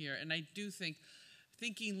on here. And I do think,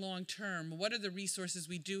 thinking long term, what are the resources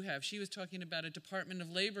we do have? She was talking about a Department of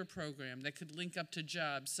Labor program that could link up to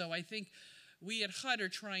jobs. So I think we at HUD are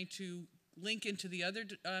trying to link into the other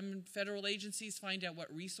federal agencies, find out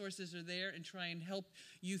what resources are there, and try and help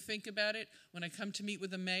you think about it. When I come to meet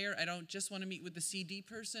with a mayor, I don't just want to meet with the CD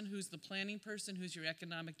person, who's the planning person, who's your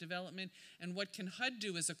economic development, and what can HUD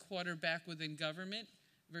do as a quarterback within government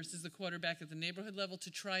versus the quarterback at the neighborhood level, to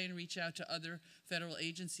try and reach out to other federal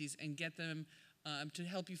agencies and get them to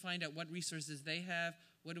help you find out what resources they have,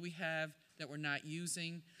 what do we have that we're not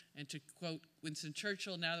using, and to quote Winston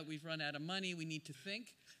Churchill, now that we've run out of money, we need to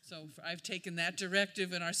think. So I've taken that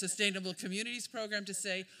directive in our Sustainable Communities program to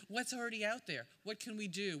say, what's already out there? What can we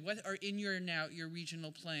do? What are in your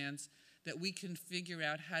regional plans that we can figure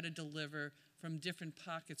out how to deliver from different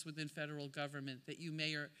pockets within federal government that you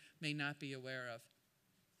may or may not be aware of?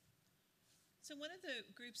 So one of the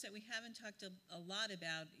groups that we haven't talked a lot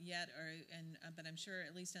about yet, but I'm sure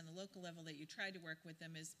at least on the local level that you try to work with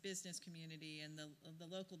them, is business community and the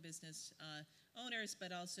local business owners,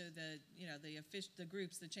 but also the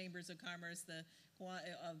groups, the chambers of commerce,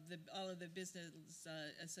 all of the business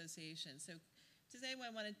associations. So does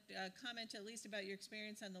anyone want to comment at least about your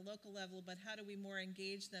experience on the local level, but how do we more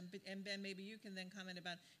engage them? And Ben, maybe you can then comment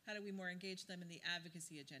about how do we more engage them in the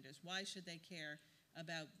advocacy agendas? Why should they care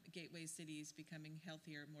about gateway cities becoming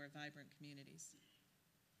healthier, more vibrant communities?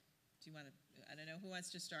 Do you want to, I don't know, who wants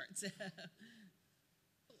to start?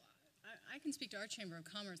 I can speak to our Chamber of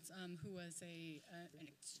Commerce, who was an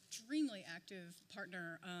extremely active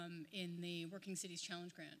partner in the Working Cities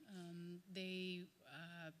Challenge Grant. They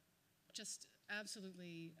just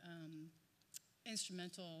absolutely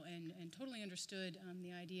instrumental and totally understood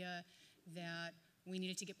the idea that we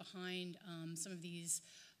needed to get behind some of these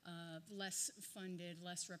less funded,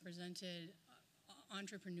 less represented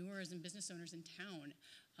entrepreneurs and business owners in town.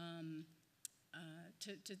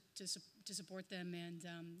 to support them, and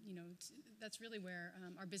that's really where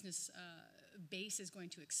our business base is going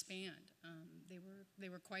to expand. They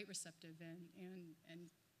were quite receptive and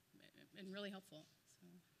really helpful. So.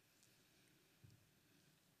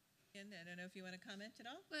 And I don't know if you want to comment at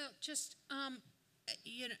all. Well, just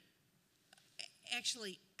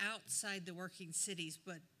actually outside the working cities,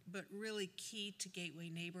 but really key to gateway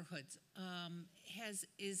neighborhoods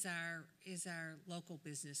is our local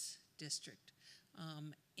business district,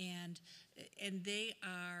 and they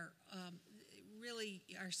are really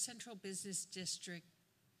our central business district.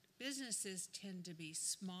 Businesses tend to be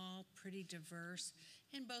small, pretty diverse.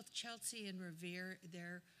 In both Chelsea and Revere,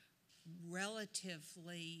 they're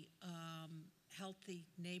relatively healthy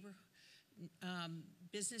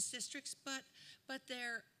business districts, but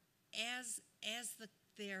they're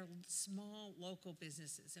they're small local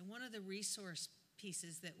businesses. And one of the resource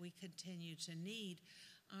pieces that we continue to need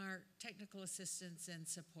are technical assistance and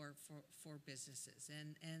support for businesses.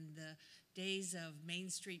 And the days of Main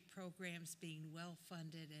Street programs being well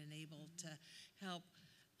funded and able to help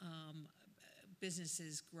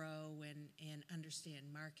businesses grow and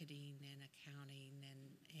understand marketing and accounting and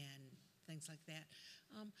things like that.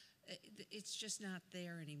 It's just not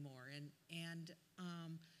there anymore. And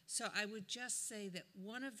so I would just say that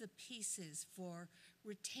one of the pieces for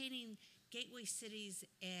retaining gateway cities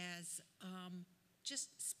as just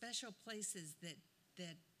special places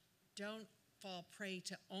that don't fall prey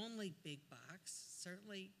to only big box.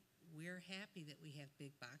 Certainly, we're happy that we have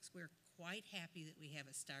big box. We're quite happy that we have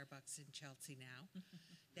a Starbucks in Chelsea now.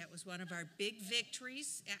 That was one of our big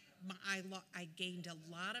victories. I gained a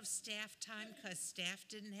lot of staff time because staff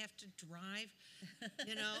didn't have to drive,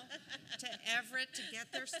 to Everett to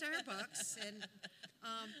get their Starbucks. And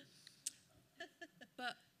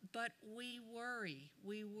but we worry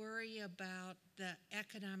about the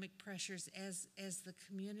economic pressures as the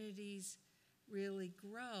communities really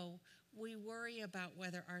grow. We worry about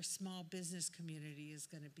whether our small business community is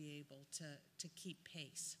going to be able to keep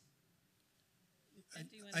pace.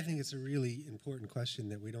 I think it's a really important question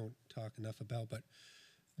that we don't talk enough about, but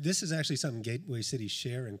this is actually something gateway cities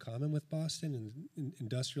share in common with Boston, and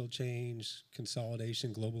industrial change,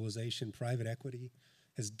 consolidation, globalization, private equity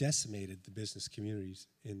has decimated the business communities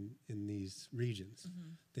in these regions. Mm-hmm.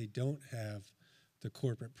 They don't have the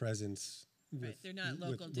corporate presence. Right, they're not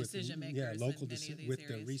local decision makers. Yeah, local with areas.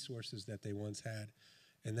 The resources that they once had,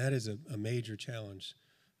 and that is a major challenge.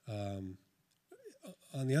 On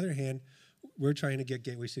the other hand, we're trying to get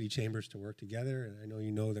gateway city chambers to work together, and I know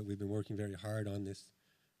you know that we've been working very hard on this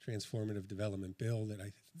transformative development bill that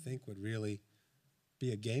I think would really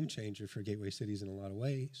be a game changer for gateway cities in a lot of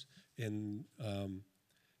ways. And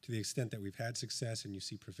to the extent that we've had success, and you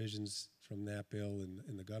see provisions from that bill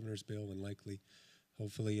and the governor's bill, and likely,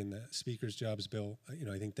 hopefully, in the speaker's jobs bill,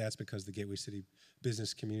 I think that's because the gateway city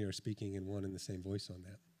business community are speaking in one and the same voice on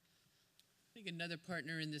that. I think another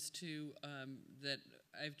partner in this too that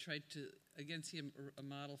I've tried to, again, see a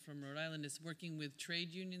model from Rhode Island is working with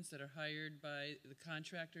trade unions that are hired by the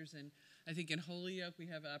contractors. And I think in Holyoke we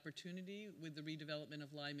have an opportunity with the redevelopment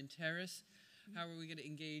of Lyman Terrace. Mm-hmm. How are we going to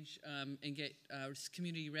engage and get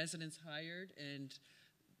community residents hired? And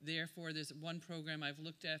therefore, there's one program I've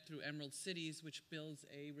looked at through Emerald Cities, which builds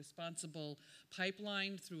a responsible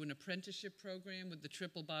pipeline through an apprenticeship program with the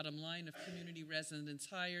triple bottom line of community residents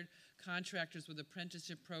hired, contractors with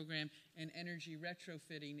apprenticeship program, and energy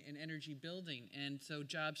retrofitting and energy building, and so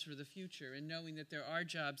jobs for the future, and knowing that there are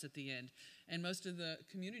jobs at the end. And most of the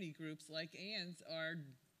community groups, like Ann's, are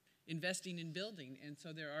investing in building, and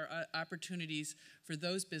so there are opportunities for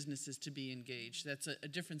those businesses to be engaged. That's a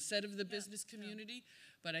different set of the business community,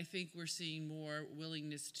 but I think we're seeing more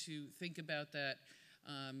willingness to think about that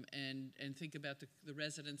and think about the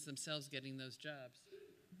residents themselves getting those jobs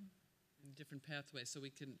in different pathways, so we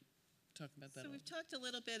can talk about that. So we've talked a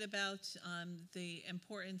little bit about the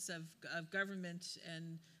importance of government,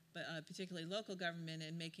 and particularly local government,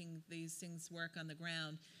 in making these things work on the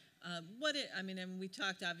ground. And we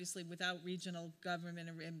talked obviously without regional government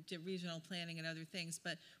and regional planning and other things,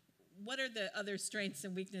 but what are the other strengths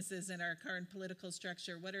and weaknesses in our current political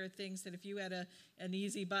structure? What are things that if you had an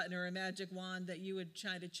easy button or a magic wand that you would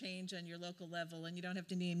try to change on your local level? And you don't have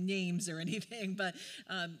to name names or anything, but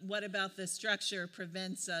what about the structure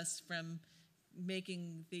prevents us from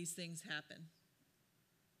making these things happen?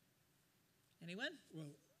 Anyone?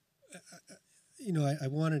 Well, I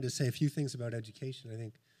wanted to say a few things about education. I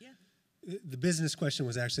think the business question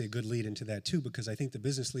was actually a good lead into that too, because I think the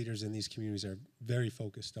business leaders in these communities are very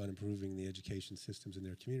focused on improving the education systems in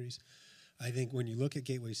their communities. I think when you look at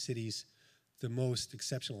gateway cities, the most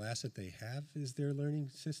exceptional asset they have is their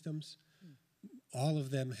learning systems. All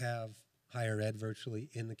of them have higher ed virtually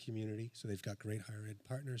in the community, so they've got great higher ed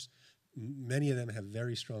partners. Many of them have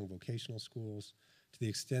very strong vocational schools to the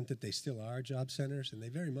extent that they still are job centers, and they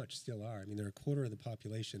very much still are. I mean, they're a quarter of the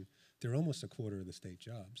population. They're almost a quarter of the state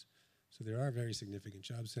jobs. So there are very significant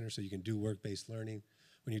job centers, so you can do work-based learning.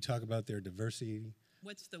 When you talk about their diversity.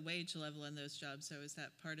 What's the wage level in those jobs? So is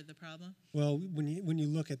that part of the problem? Well, when you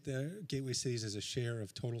look at the gateway cities as a share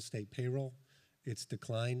of total state payroll, it's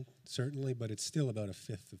declined, certainly, but it's still about a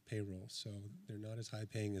fifth of payroll. So they're not as high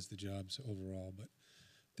paying as the jobs overall, but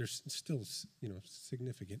they're still,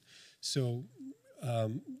 significant. So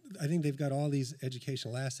I think they've got all these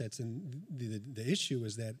educational assets, and the issue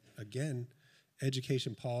is that, again,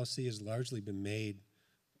 education policy has largely been made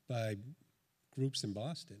by groups in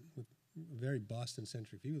Boston with a very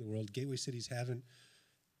Boston-centric view of the world. Gateway cities haven't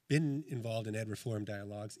been involved in ed reform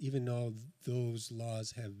dialogues, even though those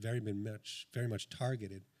laws have very much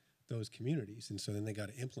targeted those communities. And so then they got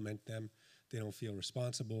to implement them. They don't feel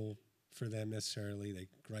responsible for them necessarily. They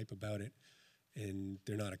gripe about it, and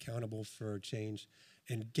they're not accountable for change.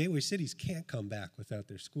 And gateway cities can't come back without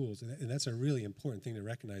their schools. And that's a really important thing to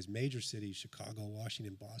recognize. Major cities, Chicago,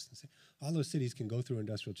 Washington, Boston, all those cities can go through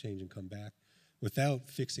industrial change and come back without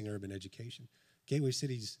fixing urban education. Gateway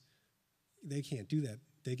cities, they can't do that.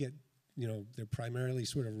 They get, they're primarily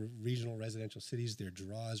sort of regional residential cities. Their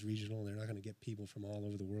draw is regional. They're not going to get people from all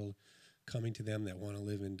over the world coming to them that want to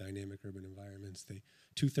live in dynamic urban environments.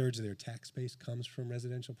 2/3 of their tax base comes from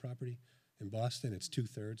residential property. In Boston, it's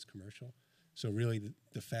 2/3 commercial. So really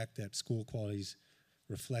the fact that school quality is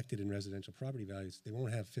reflected in residential property values, they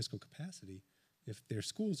won't have fiscal capacity if their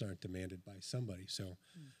schools aren't demanded by somebody. So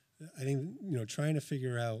I think, trying to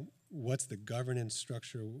figure out what's the governance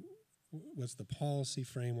structure, what's the policy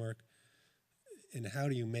framework, and how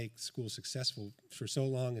do you make schools successful? For so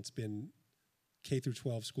long, it's been K through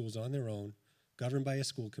 12 schools on their own, governed by a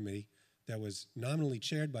school committee that was nominally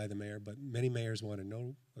chaired by the mayor, but many mayors wanted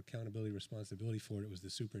no accountability, responsibility for it. It was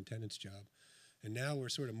the superintendent's job. And now we're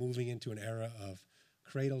sort of moving into an era of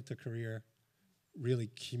cradle to career, really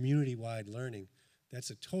community-wide learning.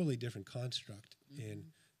 That's a totally different construct.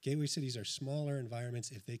 And gateway cities are smaller environments.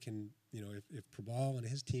 If they can, if Prabal and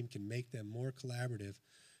his team can make them more collaborative,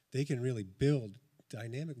 they can really build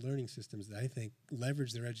dynamic learning systems that I think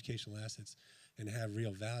leverage their educational assets and have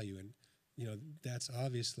real value. And, that's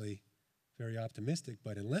obviously very optimistic,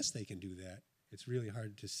 but unless they can do that, it's really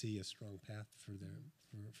hard to see a strong path for them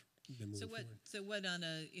moving forward. So what on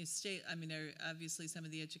a state, there are obviously some of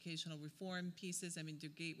the educational reform pieces. Do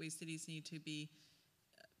gateway cities need to be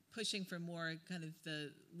pushing for more kind of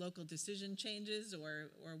the local decision changes, or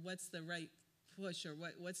what's the right push, or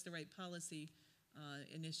what's the right policy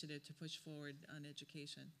initiative to push forward on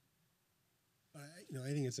education?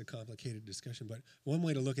 I think it's a complicated discussion, but one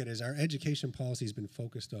way to look at it is our education policy has been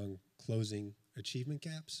focused on closing achievement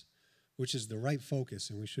gaps, which is the right focus,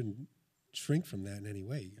 and we shouldn't shrink from that in any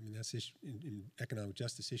way. That's an economic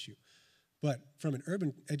justice issue. But from an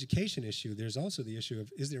urban education issue, there's also the issue of,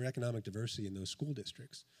 is there economic diversity in those school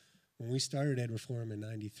districts? When we started ed reform in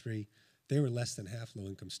 '93, they were less than half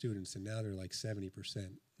low-income students, and now they're like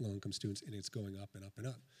 70% low-income students, and it's going up and up and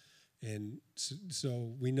up. And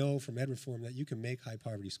so we know from ed reform that you can make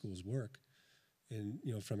high-poverty schools work. And,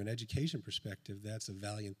 from an education perspective, that's a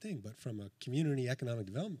valiant thing. But from a community economic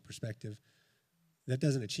development perspective, that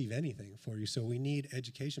doesn't achieve anything for you. So we need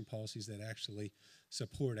education policies that actually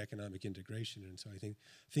support economic integration. And so I think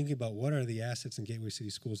thinking about what are the assets in gateway city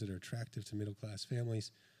schools that are attractive to middle-class families,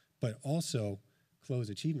 but also close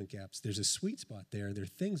achievement gaps, there's a sweet spot there. There are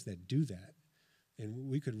things that do that. And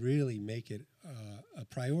we could really make it a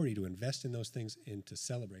priority to invest in those things and to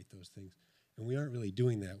celebrate those things. And we aren't really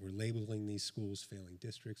doing that. We're labeling these schools failing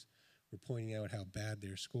districts. We're pointing out how bad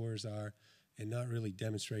their scores are and not really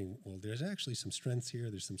demonstrating, well, there's actually some strengths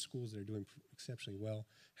here. There's some schools that are doing exceptionally well.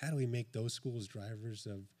 How do we make those schools drivers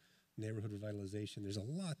of neighborhood revitalization? There's a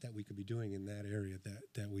lot that we could be doing in that area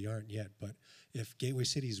that we aren't yet. But if gateway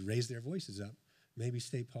cities raise their voices up, maybe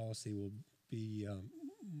state policy will be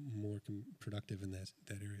more productive in that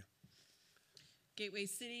area. Gateway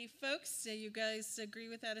City folks, do you guys agree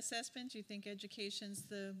with that assessment? Do you think education's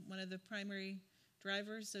one of the primary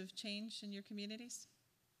drivers of change in your communities?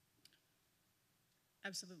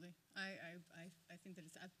 Absolutely. I think that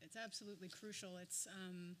it's absolutely crucial. It's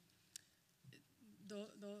the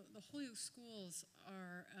whole schools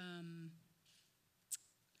are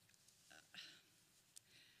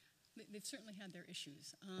they've certainly had their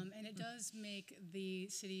issues, and it does make the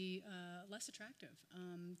city less attractive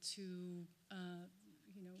to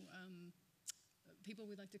people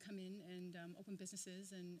would like to come in and open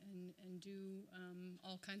businesses and do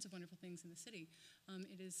all kinds of wonderful things in the city.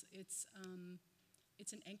 It's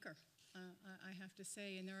an anchor, I have to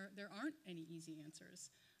say, and there aren't any easy answers.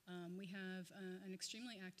 We have an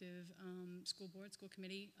extremely active school board, school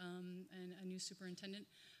committee, and a new superintendent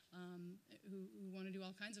who want to do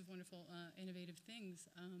all kinds of wonderful, innovative things.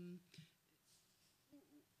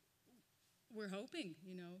 We're hoping,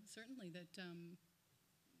 certainly that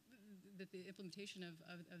that the implementation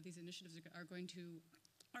of these initiatives are going to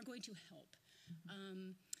help.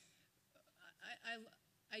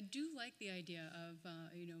 I do like the idea of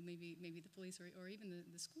maybe the police or even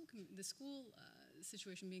the school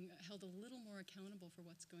situation being held a little more accountable for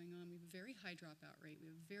what's going on. We have a very high dropout rate. We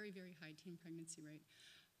have a very, very high teen pregnancy rate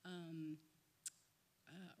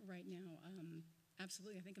right now.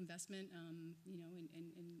 Absolutely, I think investment,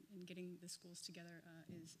 in getting the schools together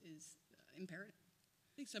is imperative.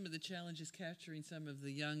 I think some of the challenge is capturing some of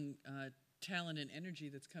the young talent and energy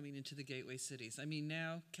that's coming into the gateway cities. I mean,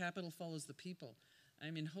 now capital follows the people.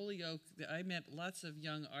 I'm in Holyoke. I met lots of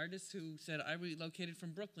young artists who said, I relocated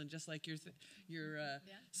from Brooklyn, just like your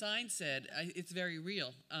sign said. It's very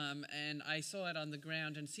real. And I saw it on the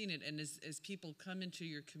ground and seen it. And as people come into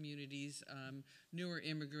your communities, newer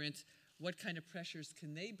immigrants, what kind of pressures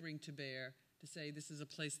can they bring to bear to say this is a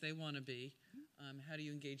place they want to be? How do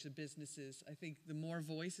you engage the businesses? I think the more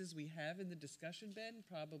voices we have in the discussion, Ben,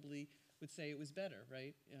 probably would say it was better,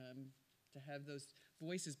 right? To have those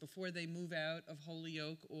voices before they move out of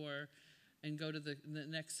Holyoke and go to the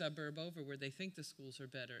next suburb over where they think the schools are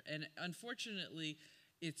better. And unfortunately,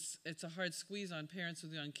 it's a hard squeeze on parents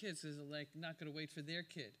with young kids because they're not going to wait for their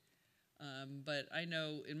kid. But I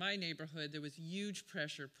know in my neighborhood there was huge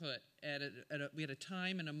pressure put we had a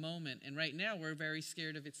time and a moment, and right now we're very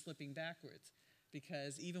scared of it slipping backwards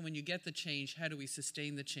because even when you get the change, how do we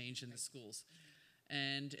sustain the change in the schools?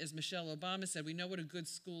 And as Michelle Obama said, we know what a good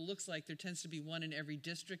school looks like. There tends to be one in every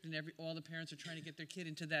district, and all the parents are trying to get their kid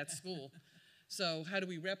into that school. So how do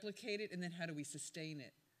we replicate it, and then how do we sustain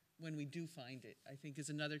it when we do find it, I think is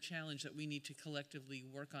another challenge that we need to collectively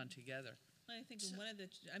work on together. Well, I think one of the,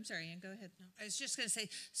 I'm sorry, Ann, go ahead. No, I was just going to say,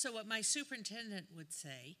 so what my superintendent would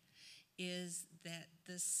say is that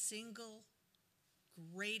the single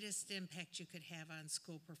greatest impact you could have on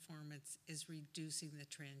school performance is reducing the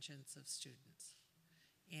transience of students.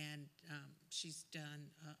 And she's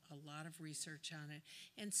done a lot of research on it.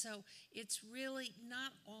 And so it's really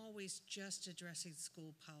not always just addressing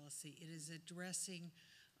school policy. It is addressing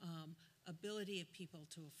ability of people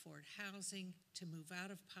to afford housing, to move out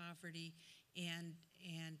of poverty, and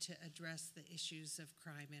to address the issues of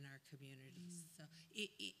crime in our communities. So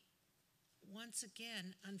once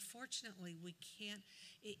again, unfortunately, we can't,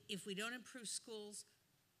 if we don't improve schools,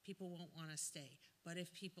 people won't want to stay. But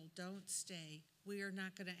if people don't stay, we are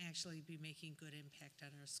not going to actually be making good impact on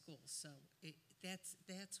our schools. So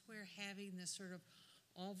that's where having this sort of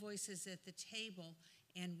all voices at the table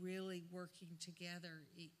and really working together,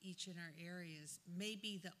 each in our areas, may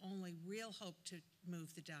be the only real hope to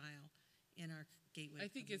move the dial in our gateway. I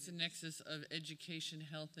think it's a nexus of education,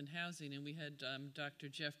 health, and housing. And we had Dr.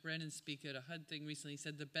 Jeff Brennan speak at a HUD thing recently. He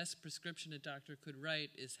said the best prescription a doctor could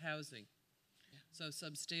write is housing. So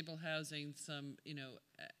some stable housing, some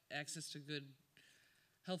access to good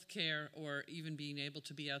health care, or even being able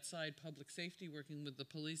to be outside, public safety, working with the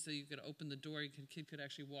police so you could open the door, kid could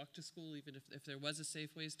actually walk to school even if there was a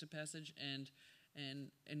safe ways to passage, and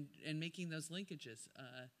making those linkages.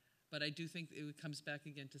 But I do think it comes back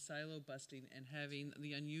again to silo busting, and having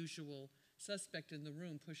the unusual suspect in the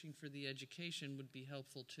room pushing for the education would be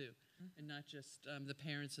helpful too, and not just the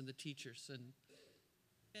parents and the teachers. And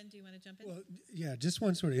Ben, do you want to jump in? Well, yeah, just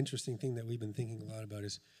one sort of interesting thing that we've been thinking a lot about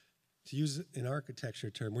is, to use an architecture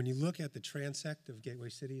term, when you look at the transect of gateway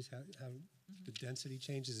cities, how the density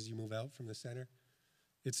changes as you move out from the center,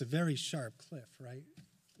 it's a very sharp cliff, right?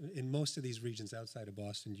 In most of these regions outside of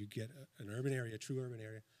Boston, you get an urban area, a true urban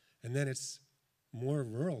area, and then it's more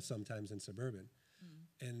rural sometimes than suburban.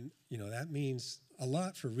 And, that means a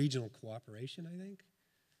lot for regional cooperation, I think.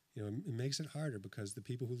 It makes it harder because the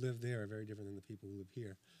people who live there are very different than the people who live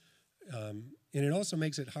here. And it also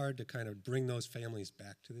makes it hard to kind of bring those families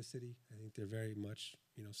back to the city. I think they're very much,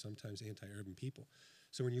 sometimes anti-urban people.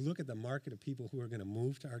 So when you look at the market of people who are going to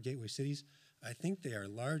move to our gateway cities, I think they are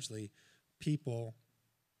largely people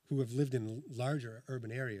who have lived in larger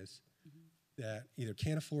urban areas that either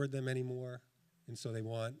can't afford them anymore, and so they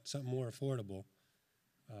want something more affordable,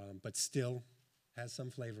 but still has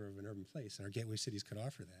some flavor of an urban place, and our gateway cities could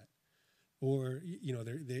offer that. Or,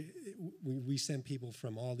 we send people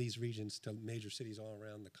from all these regions to major cities all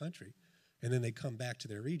around the country, and then they come back to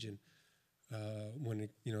their region. when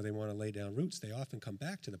they want to lay down roots, they often come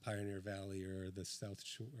back to the Pioneer Valley or the South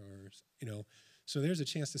Shore, So there's a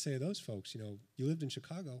chance to say to those folks, you lived in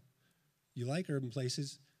Chicago, you like urban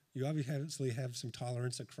places, you obviously have some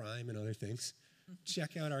tolerance of crime and other things.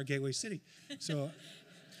 Check out our gateway city. So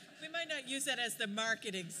We might not use that as the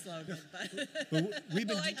marketing slogan, but we've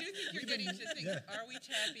been. Well, I do think you're getting to think, are we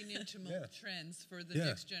tapping into trends for the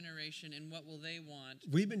next generation, and what will they want?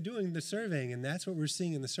 We've been doing the surveying, and that's what we're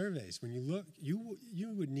seeing in the surveys. When you look, you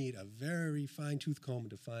would need a very fine-tooth comb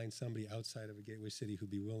to find somebody outside of a gateway city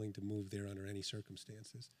who'd be willing to move there under any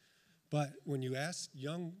circumstances. But when you ask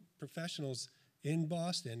young professionals in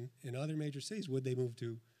Boston and other major cities, would they move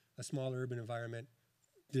to a small urban environment?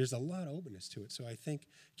 There's a lot of openness to it. So I think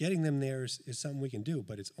getting them there is something we can do,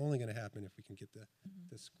 but it's only going to happen if we can get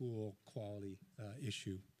the school quality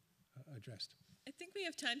issue addressed. I think we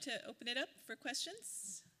have time to open it up for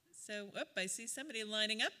questions. So, I see somebody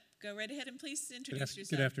lining up. Go right ahead and please introduce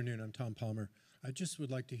yourself. Good afternoon. I'm Tom Palmer. I just would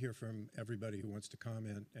like to hear from everybody who wants to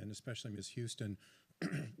comment, and especially Ms. Houston.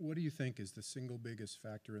 What do you think is the single biggest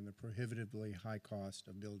factor in the prohibitively high cost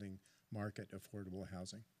of building market affordable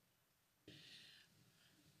housing?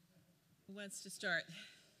 Who wants to start?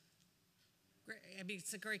 Great. I mean,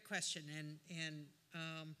 it's a great question, and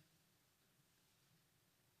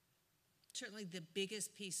certainly the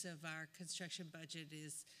biggest piece of our construction budget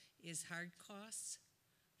is hard costs.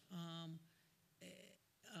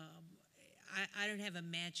 I don't have a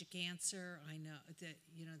magic answer. I know that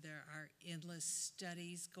there are endless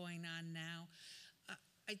studies going on now.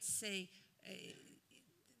 I'd say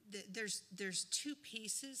there's two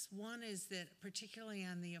pieces. One is that particularly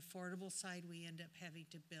on the affordable side, we end up having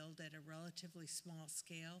to build at a relatively small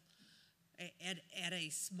scale, at a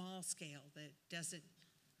small scale that doesn't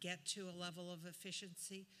get to a level of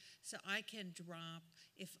efficiency. So I can drop,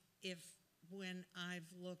 if when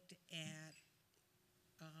I've looked at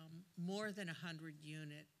more than 100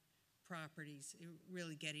 unit properties,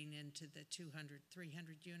 really getting into the 200,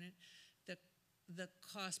 300 unit, the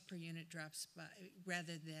cost per unit drops by,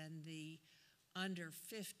 rather than the under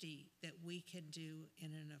 50 that we can do in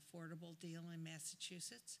an affordable deal in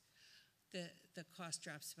Massachusetts, the cost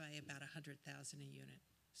drops by about $100,000 a unit.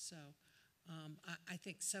 So I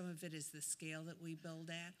think some of it is the scale that we build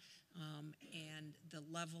at, and the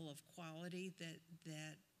level of quality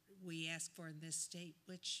that we ask for in this state,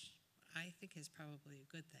 which I think is probably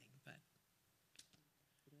a good thing. But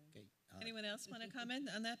okay, anyone else want to comment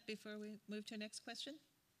on that before we move to the next question?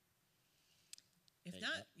 If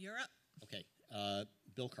not, you're up. Okay,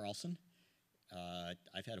 Bill Carlson.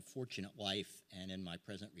 I've had a fortunate life, and in my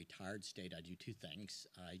present retired state, I do two things.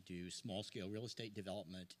 I do small-scale real estate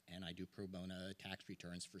development, and I do pro bono tax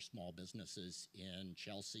returns for small businesses in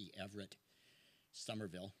Chelsea, Everett,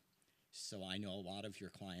 Somerville. So I know a lot of your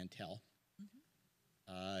clientele.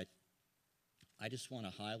 Mm-hmm. I just want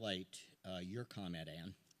to highlight your comment,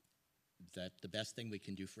 Ann, that the best thing we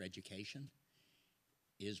can do for education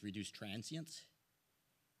is reduce transients.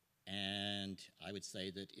 And I would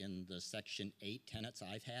say that in the Section 8 tenants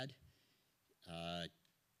I've had,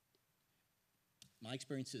 my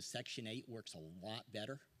experience is Section 8 works a lot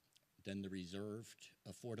better than the reserved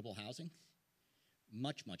affordable housing.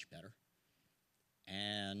 Much, much better.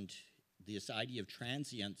 And this idea of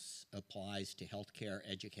transients applies to healthcare,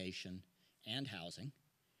 education, and housing.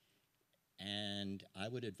 And I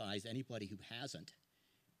would advise anybody who hasn't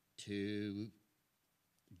to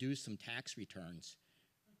do some tax returns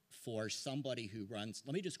for somebody who runs,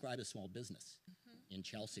 let me describe a small business in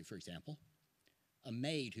Chelsea, for example. A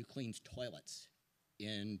maid who cleans toilets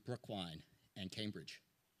in Brookline and Cambridge.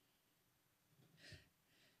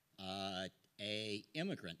 A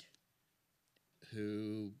immigrant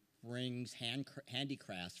who brings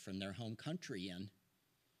handicrafts from their home country in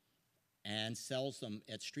and sells them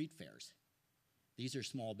at street fairs. These are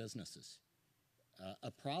small businesses.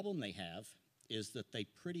 A problem they have is that they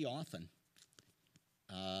pretty often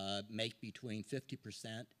make between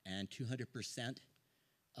 50% and 200%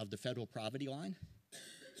 of the federal poverty line.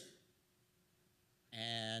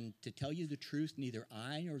 And to tell you the truth, neither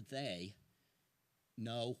I nor they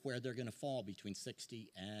know where they're going to fall between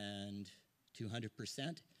 60 and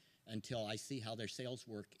 200% until I see how their sales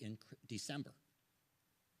work in December.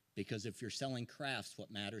 Because if you're selling crafts,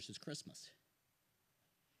 what matters is Christmas.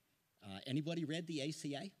 Anybody read the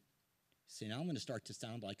ACA? See, now I'm going to start to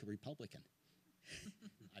sound like a Republican.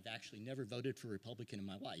 I've actually never voted for a Republican in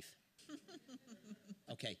my life.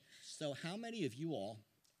 Okay, so how many of you all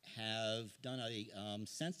have done a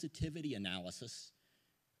sensitivity analysis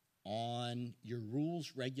on your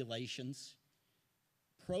rules, regulations,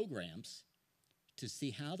 programs to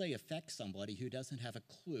see how they affect somebody who doesn't have a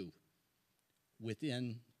clue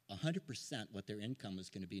within 100% what their income is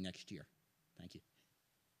going to be next year. Thank you.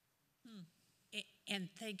 And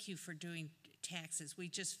thank you for doing taxes.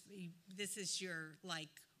 This is your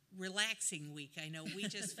relaxing week. I know we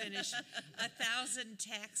just finished 1,000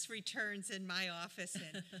 tax returns in my office,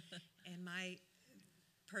 and my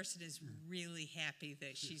person is really happy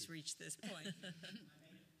that she's reached this point.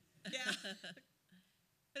 Yeah.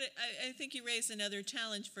 But I think you raised another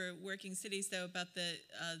challenge for working cities, though, about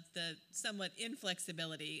the somewhat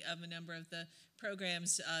inflexibility of a number of the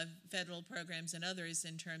programs, federal programs and others,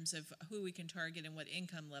 in terms of who we can target and what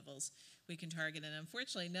income levels we can target. And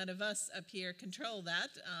unfortunately, none of us up here control that,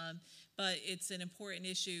 but it's an important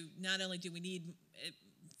issue. Not only do we need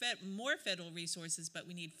more federal resources, but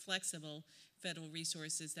we need flexible federal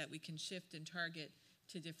resources that we can shift and target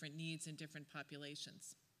to different needs and different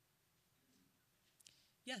populations.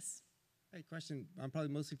 Yes. Hey, question. Probably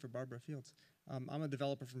mostly for Barbara Fields. I'm a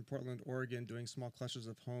developer from Portland, Oregon, doing small clusters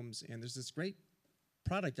of homes, and there's this great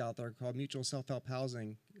product out there called Mutual Self-Help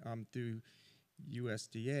Housing through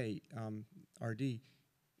USDA RD,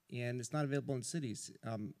 and it's not available in cities.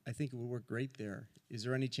 I think it would work great there. Is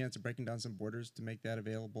there any chance of breaking down some borders to make that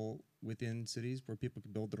available within cities where people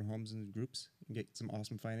can build their homes in groups and get some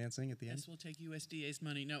awesome financing at the end? Yes, we'll take USDA's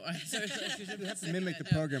money. No, I'm sorry. You have to mimic the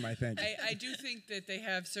program, I think. I do think that they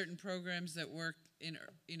have certain programs that work in,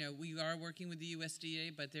 we are working with the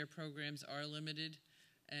USDA, but their programs are limited.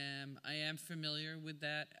 I am familiar with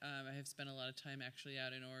that. I have spent a lot of time actually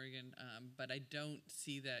out in Oregon, but I don't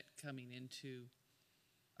see that coming into...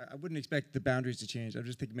 I wouldn't expect the boundaries to change. I'm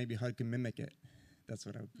just thinking maybe HUD can mimic it. That's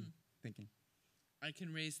what I would be thinking. I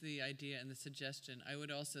can raise the idea and the suggestion. I would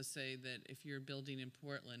also say that if you're building in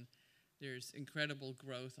Portland, there's incredible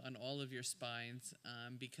growth on all of your spines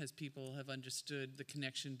because people have understood the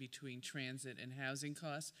connection between transit and housing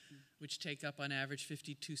costs, which take up on average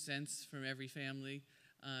 52 cents from every family.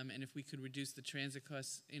 And if we could reduce the transit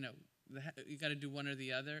costs, you got to do one or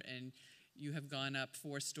the other. And you have gone up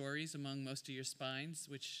 4 stories among most of your spines,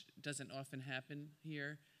 which doesn't often happen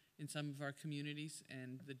here in some of our communities,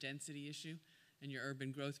 and the density issue and your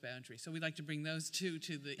urban growth boundary. So we'd like to bring those two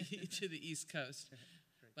to the to the East Coast.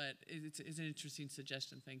 But it's an interesting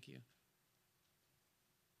suggestion. Thank you.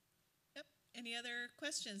 Yep. Any other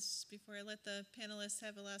questions before I let the panelists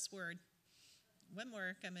have a last word? One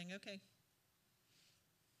more coming. Okay.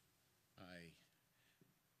 Hi.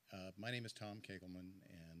 My name is Tom Kegelman,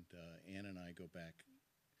 and Ann and I go back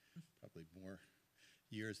probably more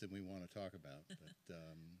years than we want to talk about, but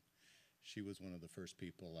she was one of the first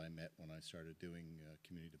people I met when I started doing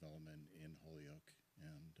community development in Holyoke,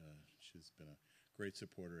 and she's been a great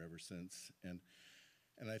supporter ever since. And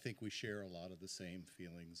I think we share a lot of the same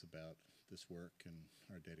feelings about this work and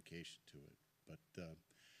our dedication to it. But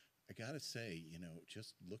I got to say,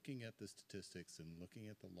 just looking at the statistics and looking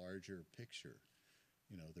at the larger picture,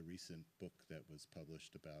 the recent book that was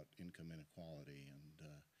published about income inequality and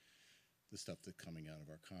the stuff that's coming out of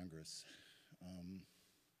our Congress,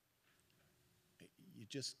 you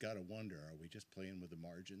just got to wonder, are we just playing with the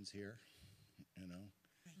margins here?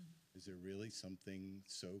 Is there really something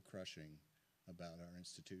so crushing about our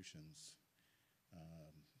institutions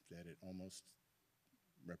that it almost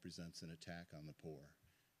represents an attack on the poor?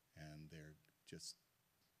 And they're just,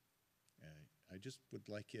 I just would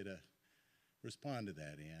like you to respond to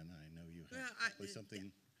that, Ann. I know you have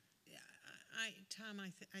something. Tom,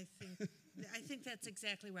 I think that's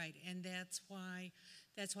exactly right, and that's why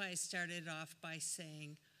I started off by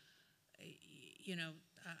saying,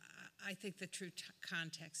 I think the true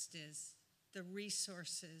context is the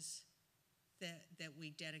resources that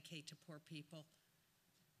we dedicate to poor people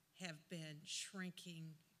have been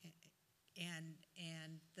shrinking, and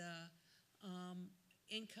the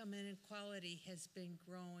income inequality has been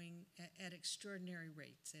growing at extraordinary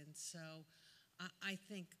rates. And so I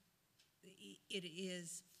think it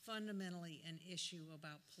is fundamentally an issue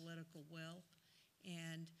about political will,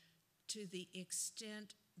 and to the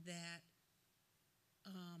extent that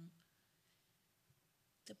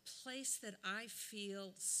the place that I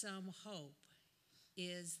feel some hope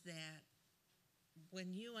is that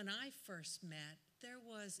when you and I first met, there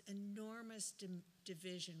was enormous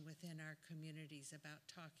division within our communities about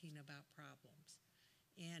talking about problems.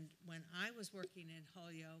 And when I was working in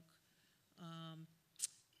Holyoke,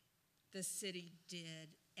 the city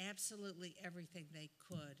did absolutely everything they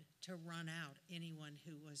could to run out anyone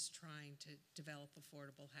who was trying to develop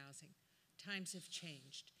affordable housing. Times have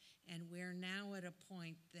changed, and we're now at a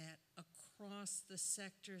point that across the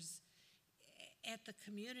sectors, at the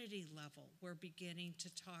community level, we're beginning to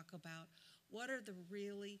talk about what are the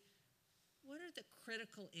the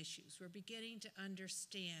critical issues? We're beginning to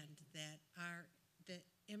understand that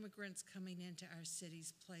immigrants coming into our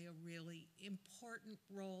cities play a really important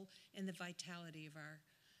role in the vitality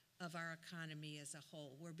of our economy as a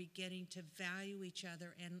whole. We're beginning to value each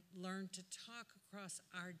other and learn to talk across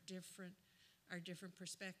our different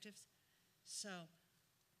perspectives. So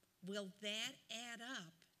will that add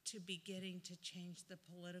up to beginning to change the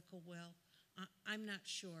political will? I'm not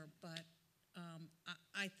sure, but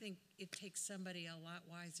I think it takes somebody a lot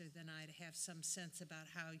wiser than I to have some sense about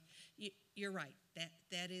how you're right.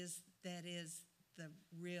 That is the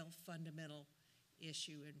real fundamental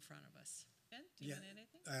issue in front of us. Ben, do you want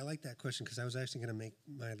anything? I like that question because I was actually going to make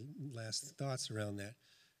my last thoughts around that.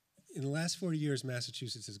 In the last 40 years,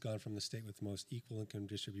 Massachusetts has gone from the state with the most equal income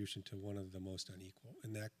distribution to one of the most unequal,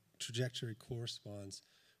 and that trajectory corresponds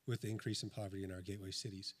with the increase in poverty in our gateway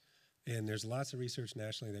cities. And there's lots of research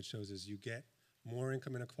nationally that shows as you get more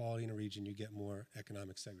income inequality in a region, you get more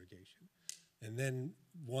economic segregation. And then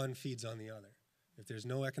one feeds on the other. If there's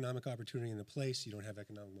no economic opportunity in the place, you don't have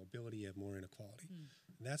economic mobility, you have more inequality.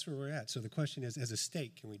 And that's where we're at. So the question is, as a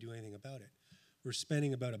state, can we do anything about it? We're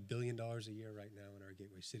spending about $1 billion a year right now in our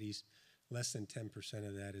gateway cities. Less than 10%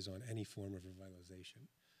 of that is on any form of revitalization.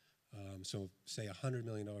 So say $100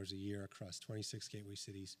 million a year across 26 gateway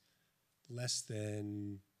cities, less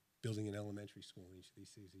than building an elementary school in each of these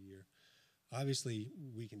cities a year. Obviously,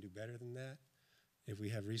 we can do better than that. If we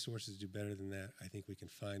have resources to do better than that, I think we can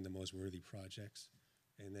find the most worthy projects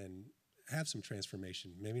and then have some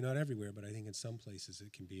transformation. Maybe not everywhere, but I think in some places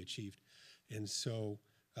it can be achieved. And so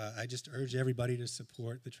I just urge everybody to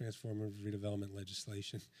support the transformative redevelopment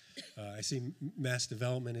legislation. I see Mass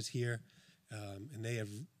Development is here, and they have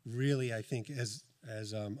really, I think, as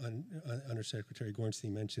Undersecretary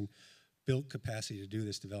Gornstein mentioned, built capacity to do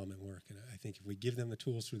this development work. And I think if we give them the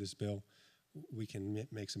tools through this bill, we can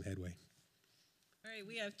make some headway. All right,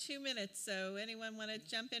 we have 2 minutes, so anyone want to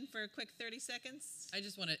jump in for a quick 30 seconds? I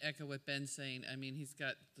just want to echo what Ben's saying. I mean, he's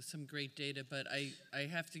got some great data, but I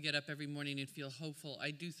have to get up every morning and feel hopeful.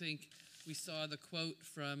 I do think we saw the quote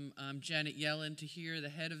from Janet Yellen to hear the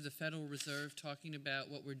head of the Federal Reserve talking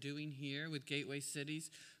about what we're doing here with gateway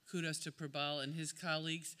cities. Kudos to Prabal and his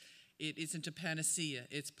colleagues. It isn't a panacea.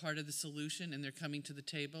 It's part of the solution, and they're coming to the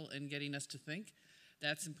table and getting us to think.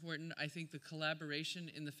 That's important. I think the collaboration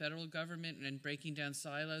in the federal government and breaking down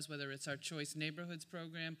silos, whether it's our Choice Neighborhoods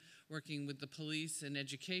program, working with the police and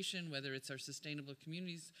education, whether it's our Sustainable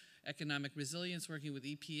Communities, Economic Resilience, working with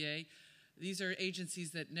EPA, these are agencies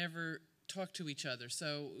that never talk to each other.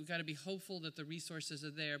 So we've got to be hopeful that the resources are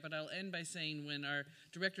there. But I'll end by saying when our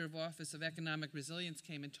Director of Office of Economic Resilience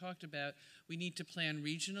came and talked about we need to plan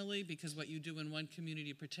regionally because what you do in one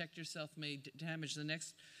community to protect yourself may damage the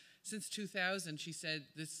next. Since 2000, she said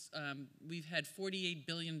we've had $48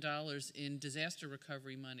 billion in disaster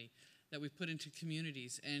recovery money that we've put into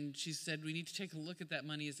communities. And she said we need to take a look at that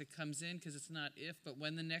money as it comes in because it's not if, but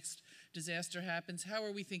when the next disaster happens, how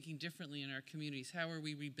are we thinking differently in our communities? How are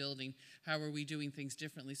we rebuilding? How are we doing things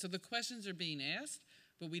differently? So the questions are being asked,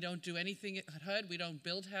 but we don't do anything at HUD. We don't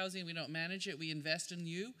build housing. We don't manage it. We invest in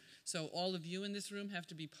you. So all of you in this room have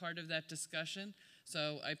to be part of that discussion.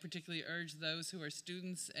 So I particularly urge those who are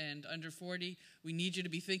students and under 40, we need you to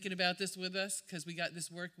be thinking about this with us because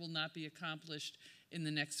this work will not be accomplished in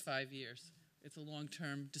the next 5 years. It's a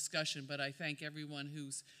long-term discussion, but I thank everyone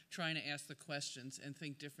who's trying to ask the questions and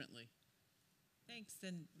think differently. Thanks.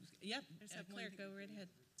 And yep, Claire, go right ahead.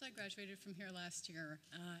 So I graduated from here last year,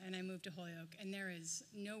 and I moved to Holyoke, and there is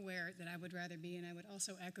nowhere that I would rather be, and I would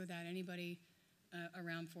also echo that. Anybody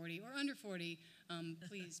around 40 or under 40,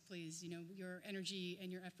 please, your energy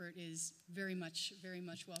and your effort is very much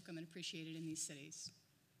welcome and appreciated in these cities.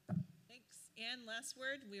 Thanks. Ann, last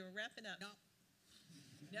word? We were wrapping up.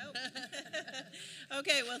 No?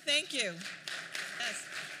 Okay, well, thank you. Yes.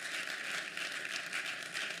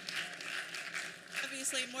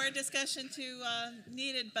 Obviously, more discussion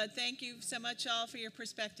needed, but thank you so much all for your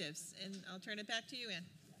perspectives. And I'll turn it back to you, Ann.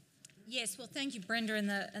 Yes, well, thank you, Brenda and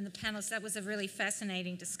the panelists. That was a really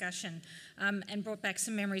fascinating discussion and brought back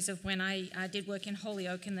some memories of when I did work in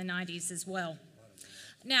Holyoke in the 90s as well.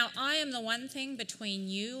 Now, I am the one thing between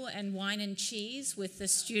you and wine and cheese with the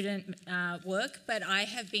student work, but I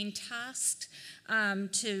have been tasked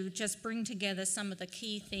to just bring together some of the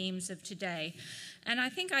key themes of today. And I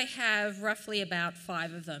think I have roughly about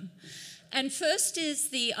 5 of them. And first is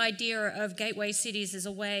the idea of gateway cities as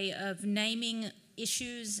a way of naming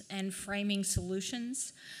issues and framing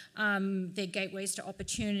solutions. They're gateways to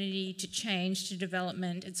opportunity, to change, to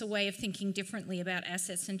development. It's a way of thinking differently about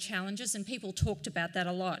assets and challenges, and people talked about that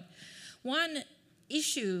a lot. One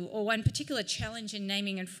issue, or one particular challenge in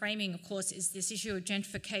naming and framing, of course, is this issue of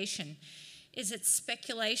gentrification. Is it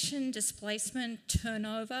speculation, displacement,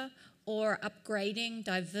 turnover, or upgrading,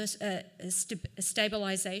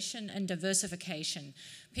 stabilization and diversification?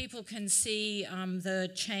 People can see the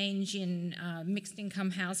change in mixed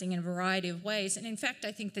income housing in a variety of ways, and in fact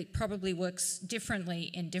I think that probably works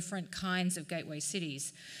differently in different kinds of gateway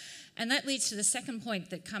cities. And that leads to the second point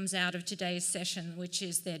that comes out of today's session, which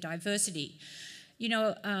is their diversity. You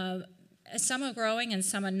know, some are growing and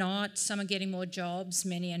some are not, some are getting more jobs,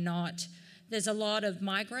 many are not. There's a lot of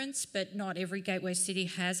migrants, but not every gateway city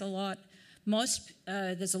has a lot.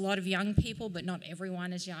 There's a lot of young people, but not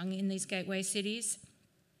everyone is young in these gateway cities.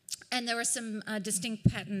 And there are some distinct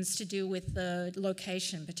patterns to do with the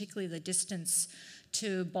location, particularly the distance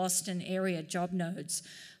to Boston area job nodes.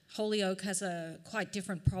 Holyoke has quite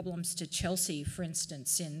different problems to Chelsea, for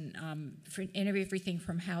instance, in everything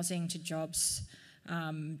from housing to jobs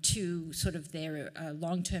to sort of their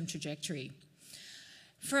long-term trajectory.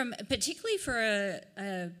 Particularly for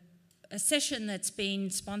a session that's been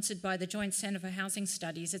sponsored by the Joint Centre for Housing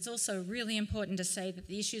Studies, it's also really important to say that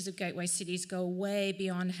the issues of gateway cities go way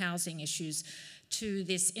beyond housing issues to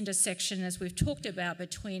this intersection, as we've talked about,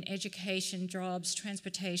 between education, jobs,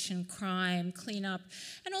 transportation, crime, cleanup,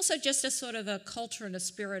 and also just a sort of a culture and a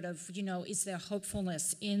spirit of, you know, is there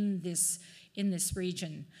hopefulness in this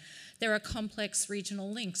region? There are complex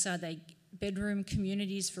regional links. Are they bedroom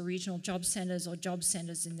communities for regional job centres or job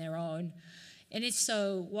centres in their own? And if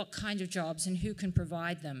so, what kind of jobs and who can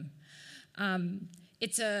provide them?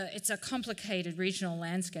 It's a complicated regional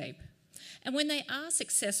landscape. And when they are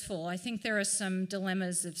successful, I think there are some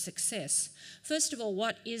dilemmas of success. First of all,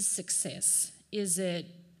 what is success? Is it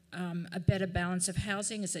a better balance of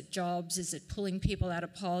housing? Is it jobs? Is it pulling people out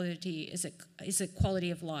of poverty? Is it quality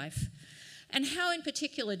of life? And how in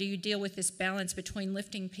particular do you deal with this balance between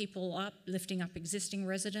lifting people up, lifting up existing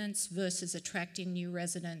residents versus attracting new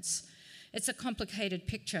residents? It's a complicated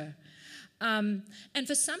picture. And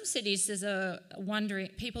for some cities,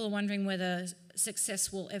 people are wondering whether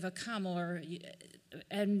success will ever come.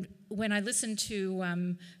 And when I listened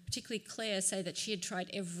to particularly Claire say that she had tried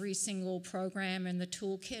every single program in the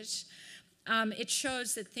toolkit, it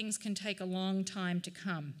shows that things can take a long time to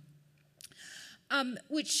come.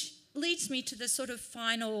 Which leads me to the sort of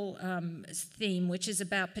final theme, which is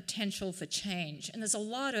about potential for change. And there's a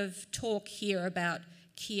lot of talk here about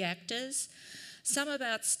key actors, some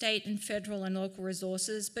about state and federal and local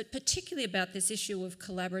resources, but particularly about this issue of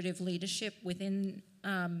collaborative leadership within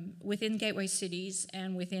gateway cities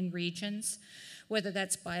and within regions, whether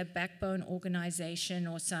that's by a backbone organisation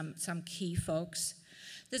or some key folks.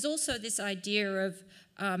 There's also this idea of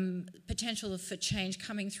potential for change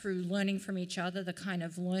coming through learning from each other, the kind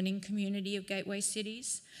of learning community of gateway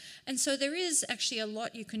cities. And so there is actually a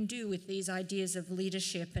lot you can do with these ideas of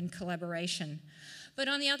leadership and collaboration. But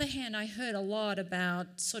on the other hand, I heard a lot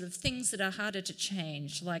about sort of things that are harder to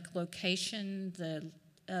change, like location, the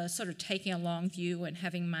sort of taking a long view and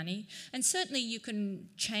having money. And certainly you can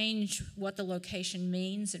change what the location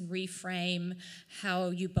means and reframe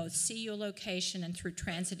how you both see your location, and through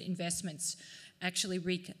transit investments actually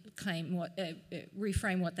reframe what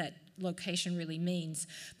that location really means.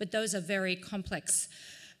 But those are very complex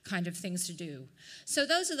kind of things to do. So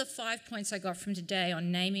those are the 5 points I got from today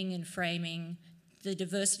on naming and framing, the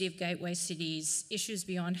diversity of gateway cities, issues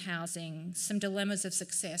beyond housing, some dilemmas of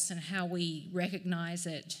success and how we recognise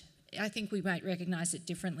it. I think we might recognise it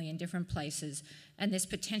differently in different places, and there's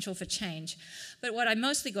potential for change. But what I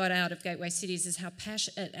mostly got out of gateway cities is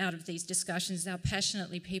out of these discussions, how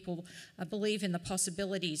passionately people believe in the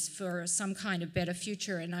possibilities for some kind of better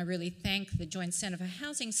future. And I really thank the Joint Centre for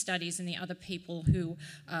Housing Studies and the other people who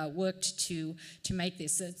worked to make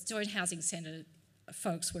this. The Joint Housing Centre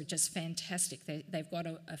folks were just fantastic. They've got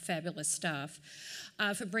a fabulous staff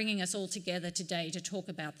for bringing us all together today to talk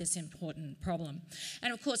about this important problem.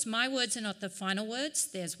 And of course, my words are not the final words.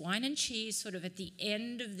 There's wine and cheese sort of at the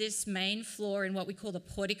end of this main floor in what we call the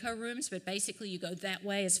portico rooms, but basically you go that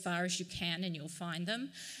way as far as you can and you'll find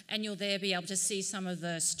them. And you'll there be able to see some of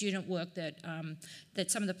the student work that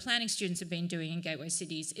some of the planning students have been doing in gateway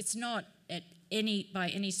cities. It's not by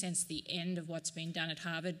any sense the end of what's been done at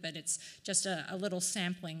Harvard, but it's just a little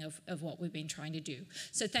sampling of what we've been trying to do.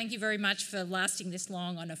 So thank you very much for lasting this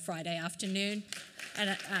long on a Friday afternoon.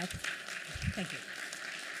 And thank you.